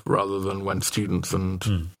about stuff rather than when students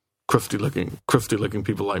and crusty looking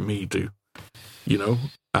people like me do, you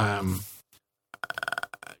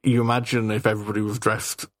imagine if everybody was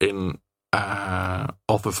dressed in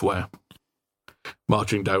office wear,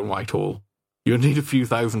 marching down Whitehall. You need a few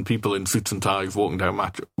thousand people in suits and ties walking down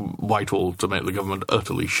Whitehall to make the government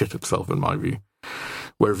utterly shit itself, in my view.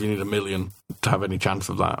 Whereas you need 1 million to have any chance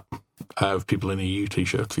of that, of people in EU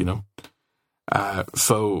t-shirts,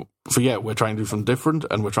 So yeah, we're trying to do something different,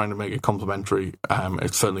 and we're trying to make it complementary.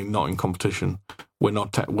 It's certainly not in competition. We're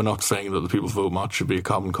not saying that the People's Vote March should be a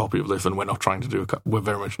carbon copy of this, and we're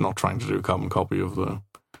very much not trying to do a carbon copy of the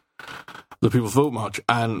People's Vote March.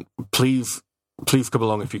 And please come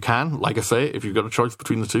along if you can. Like I say, if you've got a choice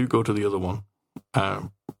between the two, go to the other one.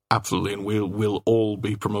 Absolutely, and we'll all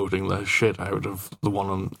be promoting the shit out of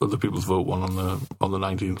the People's Vote one on the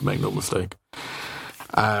 19th. Make no mistake.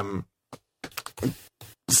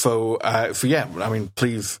 So yeah, I mean,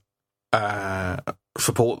 please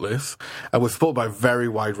support this. We're supported by a very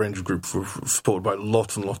wide range of groups. We're supported by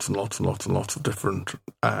lots and lots and lots and lots and lots of different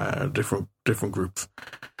groups,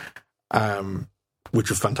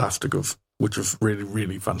 which is fantastic. Which is really,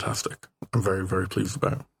 really fantastic. I'm very, very pleased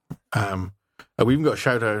about. We even got a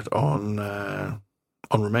shout out on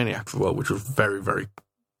Romaniacs as well, which was very, very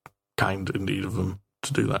kind indeed of them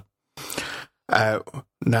to do that.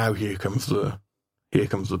 Now here comes the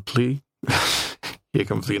plea. Here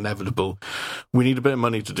comes the inevitable. We need a bit of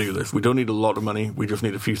money to do this. We don't need a lot of money. We just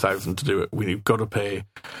need a few thousand to do it. We've got to pay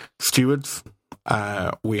stewards.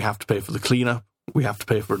 We have to pay for the cleanup. We have to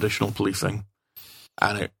pay for additional policing,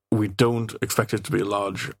 and we don't expect it to be a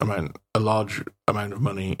large amount of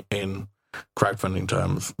money in crowdfunding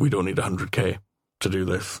terms. We don't need 100k to do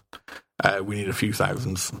this. We need a few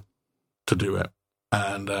thousands to do it,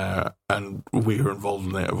 and we who are involved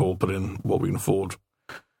in it have all put in what we can afford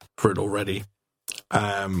for it already,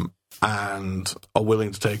 and are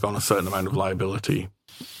willing to take on a certain amount of liability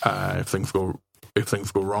if things go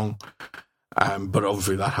wrong. But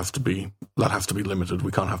obviously that has to be limited.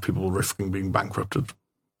 We can't have people risking being bankrupted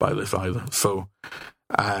by this either. So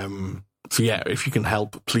yeah, if you can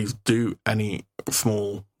help, please do. The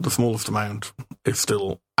smallest amount is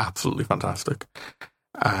still absolutely fantastic.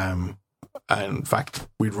 And in fact,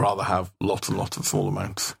 we'd rather have lots and lots of small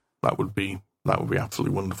amounts. That would be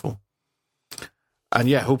absolutely wonderful. And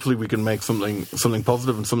yeah, hopefully we can make something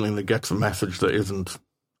positive and something that gets a message that isn't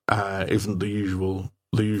the usual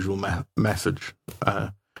message.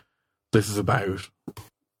 This is about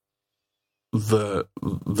the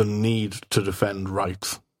need to defend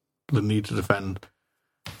rights, the need to defend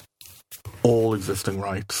all existing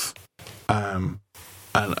rights, and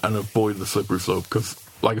avoid the slippery slope. Because,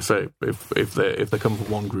 like I say, if they come for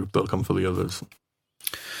one group, they'll come for the others.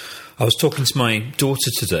 I was talking to my daughter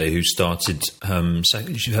today, who started her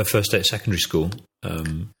first day at secondary school,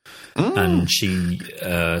 and she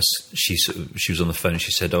was on the phone. And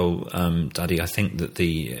she said, "Oh, Daddy, I think that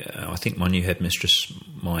I think my new headmistress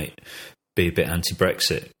might be a bit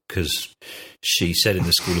anti-Brexit, because she said in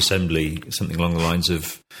the school assembly something along the lines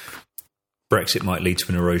of Brexit might lead to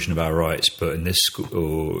an erosion of our rights, but in this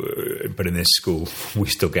school, we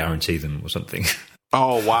still guarantee them, or something."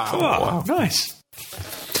 Oh wow! Wow. Nice.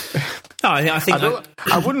 No, I think I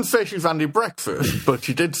wouldn't say she's anti-Brexit, but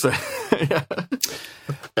she did say. Yeah.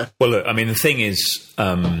 Well, look, I mean, the thing is,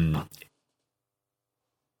 the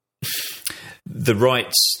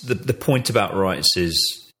rights. The point about rights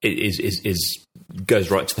is goes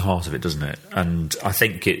right to the heart of it, doesn't it? And I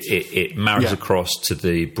think it marries across to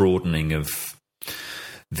the broadening of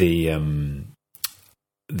the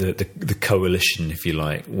coalition, if you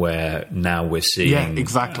like, where now we're seeing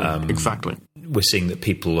exactly. We're seeing that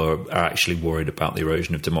people are actually worried about the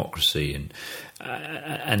erosion of democracy,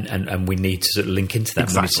 and we need to sort of link into that.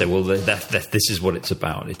 Exactly. We say, well, this is what it's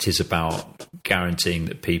about. It is about guaranteeing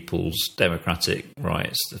that people's democratic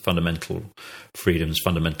rights, the fundamental freedoms,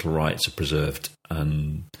 fundamental rights are preserved,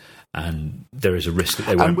 and there is a risk that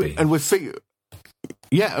they won't be. And we're seeing,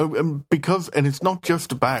 because it's not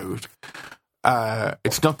just about.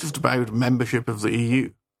 It's not just about membership of the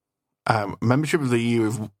EU. Membership of the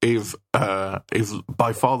EU is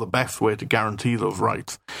by far the best way to guarantee those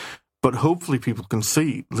rights. But hopefully, people can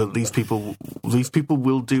see that these people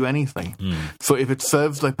will do anything. So if it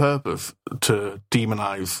serves their purpose to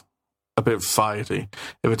demonise a bit of society,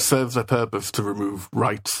 if it serves their purpose to remove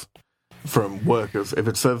rights from workers, if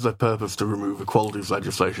it serves their purpose to remove equalities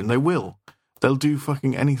legislation, they will. They'll do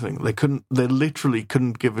fucking anything. They literally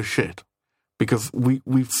couldn't give a shit. Because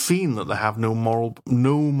we've seen that they have no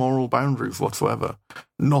moral boundaries whatsoever.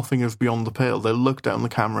 Nothing is beyond the pale. They look down the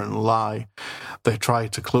camera and lie. They try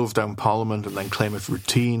to close down Parliament and then claim it's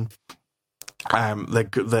routine.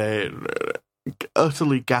 They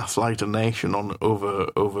utterly gaslight a nation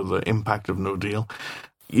over the impact of No Deal.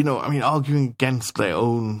 You know, I mean, arguing against their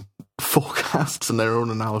own forecasts and their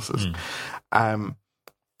own analysis.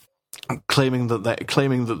 Claiming that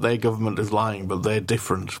their government is lying, but they're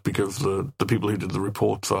different because the people who did the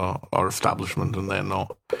reports are establishment and they're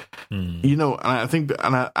not. You know,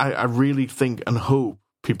 and I really think and hope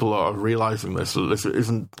people are realising this.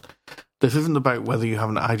 That this isn't about whether you have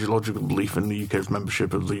an ideological belief in the UK's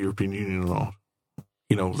membership of the European Union or not.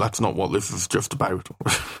 You know, that's not what this is just about.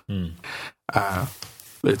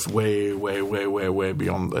 It's way, way, way, way, way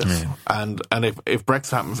beyond this. Yeah. And if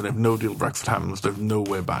Brexit happens and if No Deal Brexit happens, there's no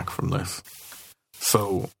way back from this.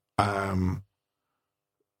 So,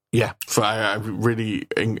 So I really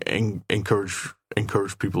encourage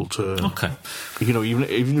encourage people to, Okay. you know, even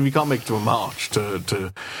if you can't make it to a march,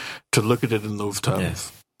 to look at it in those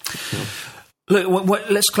terms. Yeah. Look,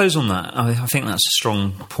 let's close on that. I think that's a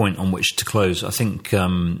strong point on which to close. I think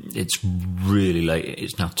it's really late.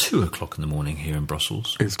 It's now 2:00 in the morning here in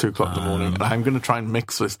Brussels. It's 2:00 in the morning. And I'm going to try and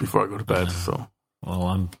mix this before I go to bed. So, well,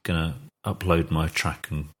 I'm going to upload my track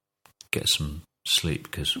and get some sleep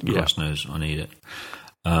because Christ knows I need it.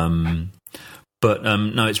 But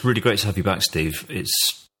no, it's really great to have you back, Steve. It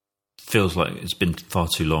feels like it's been far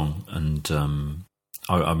too long, and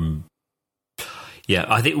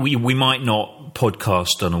I think we might not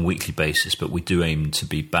podcast on a weekly basis, but we do aim to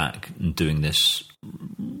be back and doing this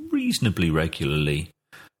reasonably regularly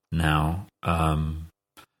now.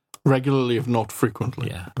 Regularly, if not frequently.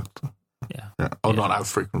 Yeah. Or not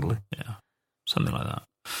as frequently. Yeah, something like that.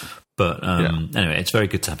 But anyway, it's very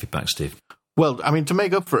good to have you back, Steve. Well, I mean, to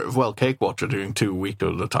make up for it, Cake Watch are doing 2 a week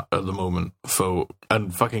at the moment. So,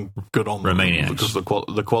 and fucking good on them. Romaniacs. Because the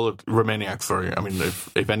quality... Romaniacs, sorry. I mean,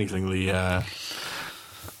 if anything, the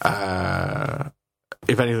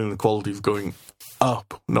quality's going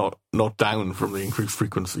up, not down from the increased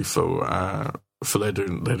frequency. So they're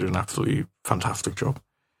doing an absolutely fantastic job.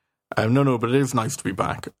 No, but it is nice to be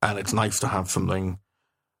back, and it's nice to have something...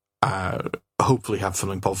 hopefully have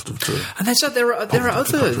something positive to. And there's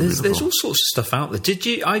all sorts of stuff out there.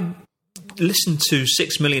 I listened to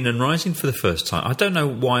 6 Million and Rising for the first time. I don't know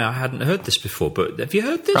why I hadn't heard this before, but have you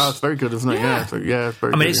heard this? Oh, it's very good, isn't it? Yeah, it's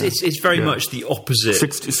very. I mean, it's very much the opposite.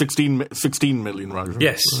 16 Million Rising.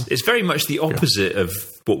 Yes, it's very much the opposite of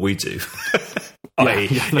what we do.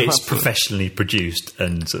 It's professionally produced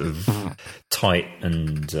and sort of tight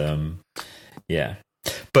and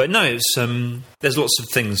But no, it's, there's lots of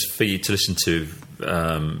things for you to listen to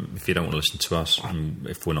if you don't want to listen to us,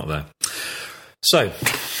 if we're not there. So,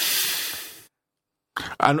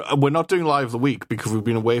 and we're not doing Live of the Week because we've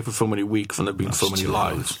been away for so many weeks and there've been so many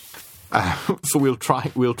lives. So we'll try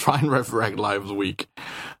and resurrect Live of the Week.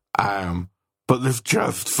 But there's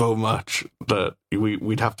just so much that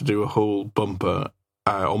we'd have to do a whole bumper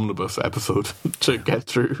omnibus episode to get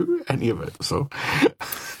through any of it. So.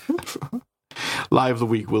 Live of the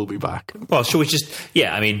Week will be back. Well, shall we just...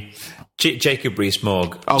 Yeah, I mean, Jacob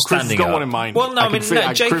Rees-Mogg Chris has got one in mind. Well, no,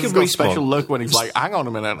 Jacob Chris got a special look when he's like, hang on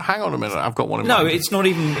a minute, I've got one in mind. No, it's not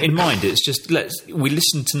even in mind. It's just, we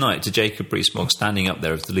listened tonight to Jacob Rees-Mogg standing up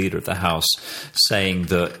there as the leader of the House saying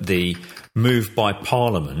that the move by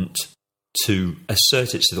Parliament to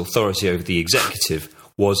assert its authority over the executive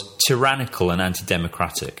was tyrannical and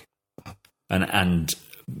anti-democratic. And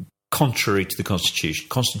contrary to the Constitution,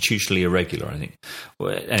 constitutionally irregular, I think.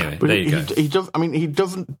 Well, anyway, but there you go. He does. I mean, he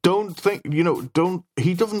doesn't. Don't think.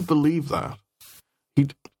 He doesn't believe that.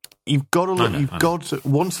 You've got to look.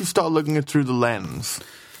 Once you start looking at through the lens.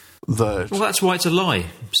 Well, that's why it's a lie,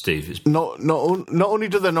 Steve. It's not only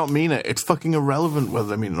do they not mean it, it's fucking irrelevant whether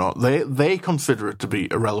they mean it or not. They consider it to be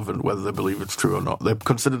irrelevant whether they believe it's true or not. They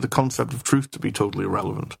consider the concept of truth to be totally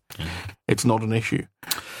irrelevant. It's not an issue.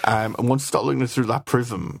 And once you start looking through that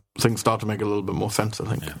prism, things start to make a little bit more sense, I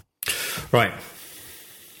think. Yeah. Right.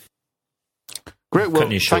 Great. Well,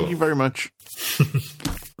 thank you very much.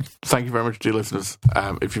 Thank you very much, dear listeners.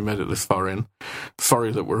 If you made it this far in,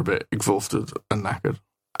 sorry that we're a bit exhausted and knackered.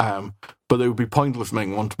 But it would be pointless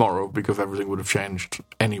making one tomorrow because everything would have changed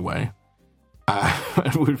anyway.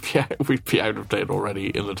 And we'd be out of date already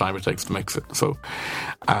in the time it takes to mix it. So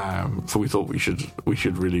we thought we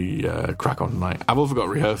should really crack on tonight. I've also got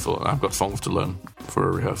rehearsal. I've got songs to learn for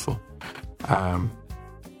a rehearsal.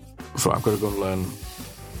 So I've got to go and learn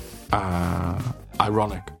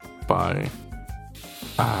Ironic by...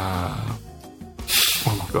 oh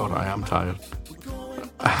my God, I am tired.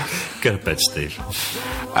 Go to bed, Steve.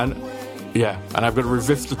 And I've got to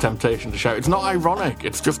resist the temptation to shout. It's not ironic.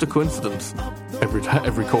 It's just a coincidence. Every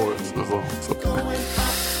chorus as well. So.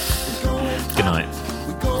 Good night.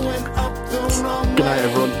 Good night,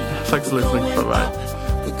 everyone. Thanks for listening. Bye bye.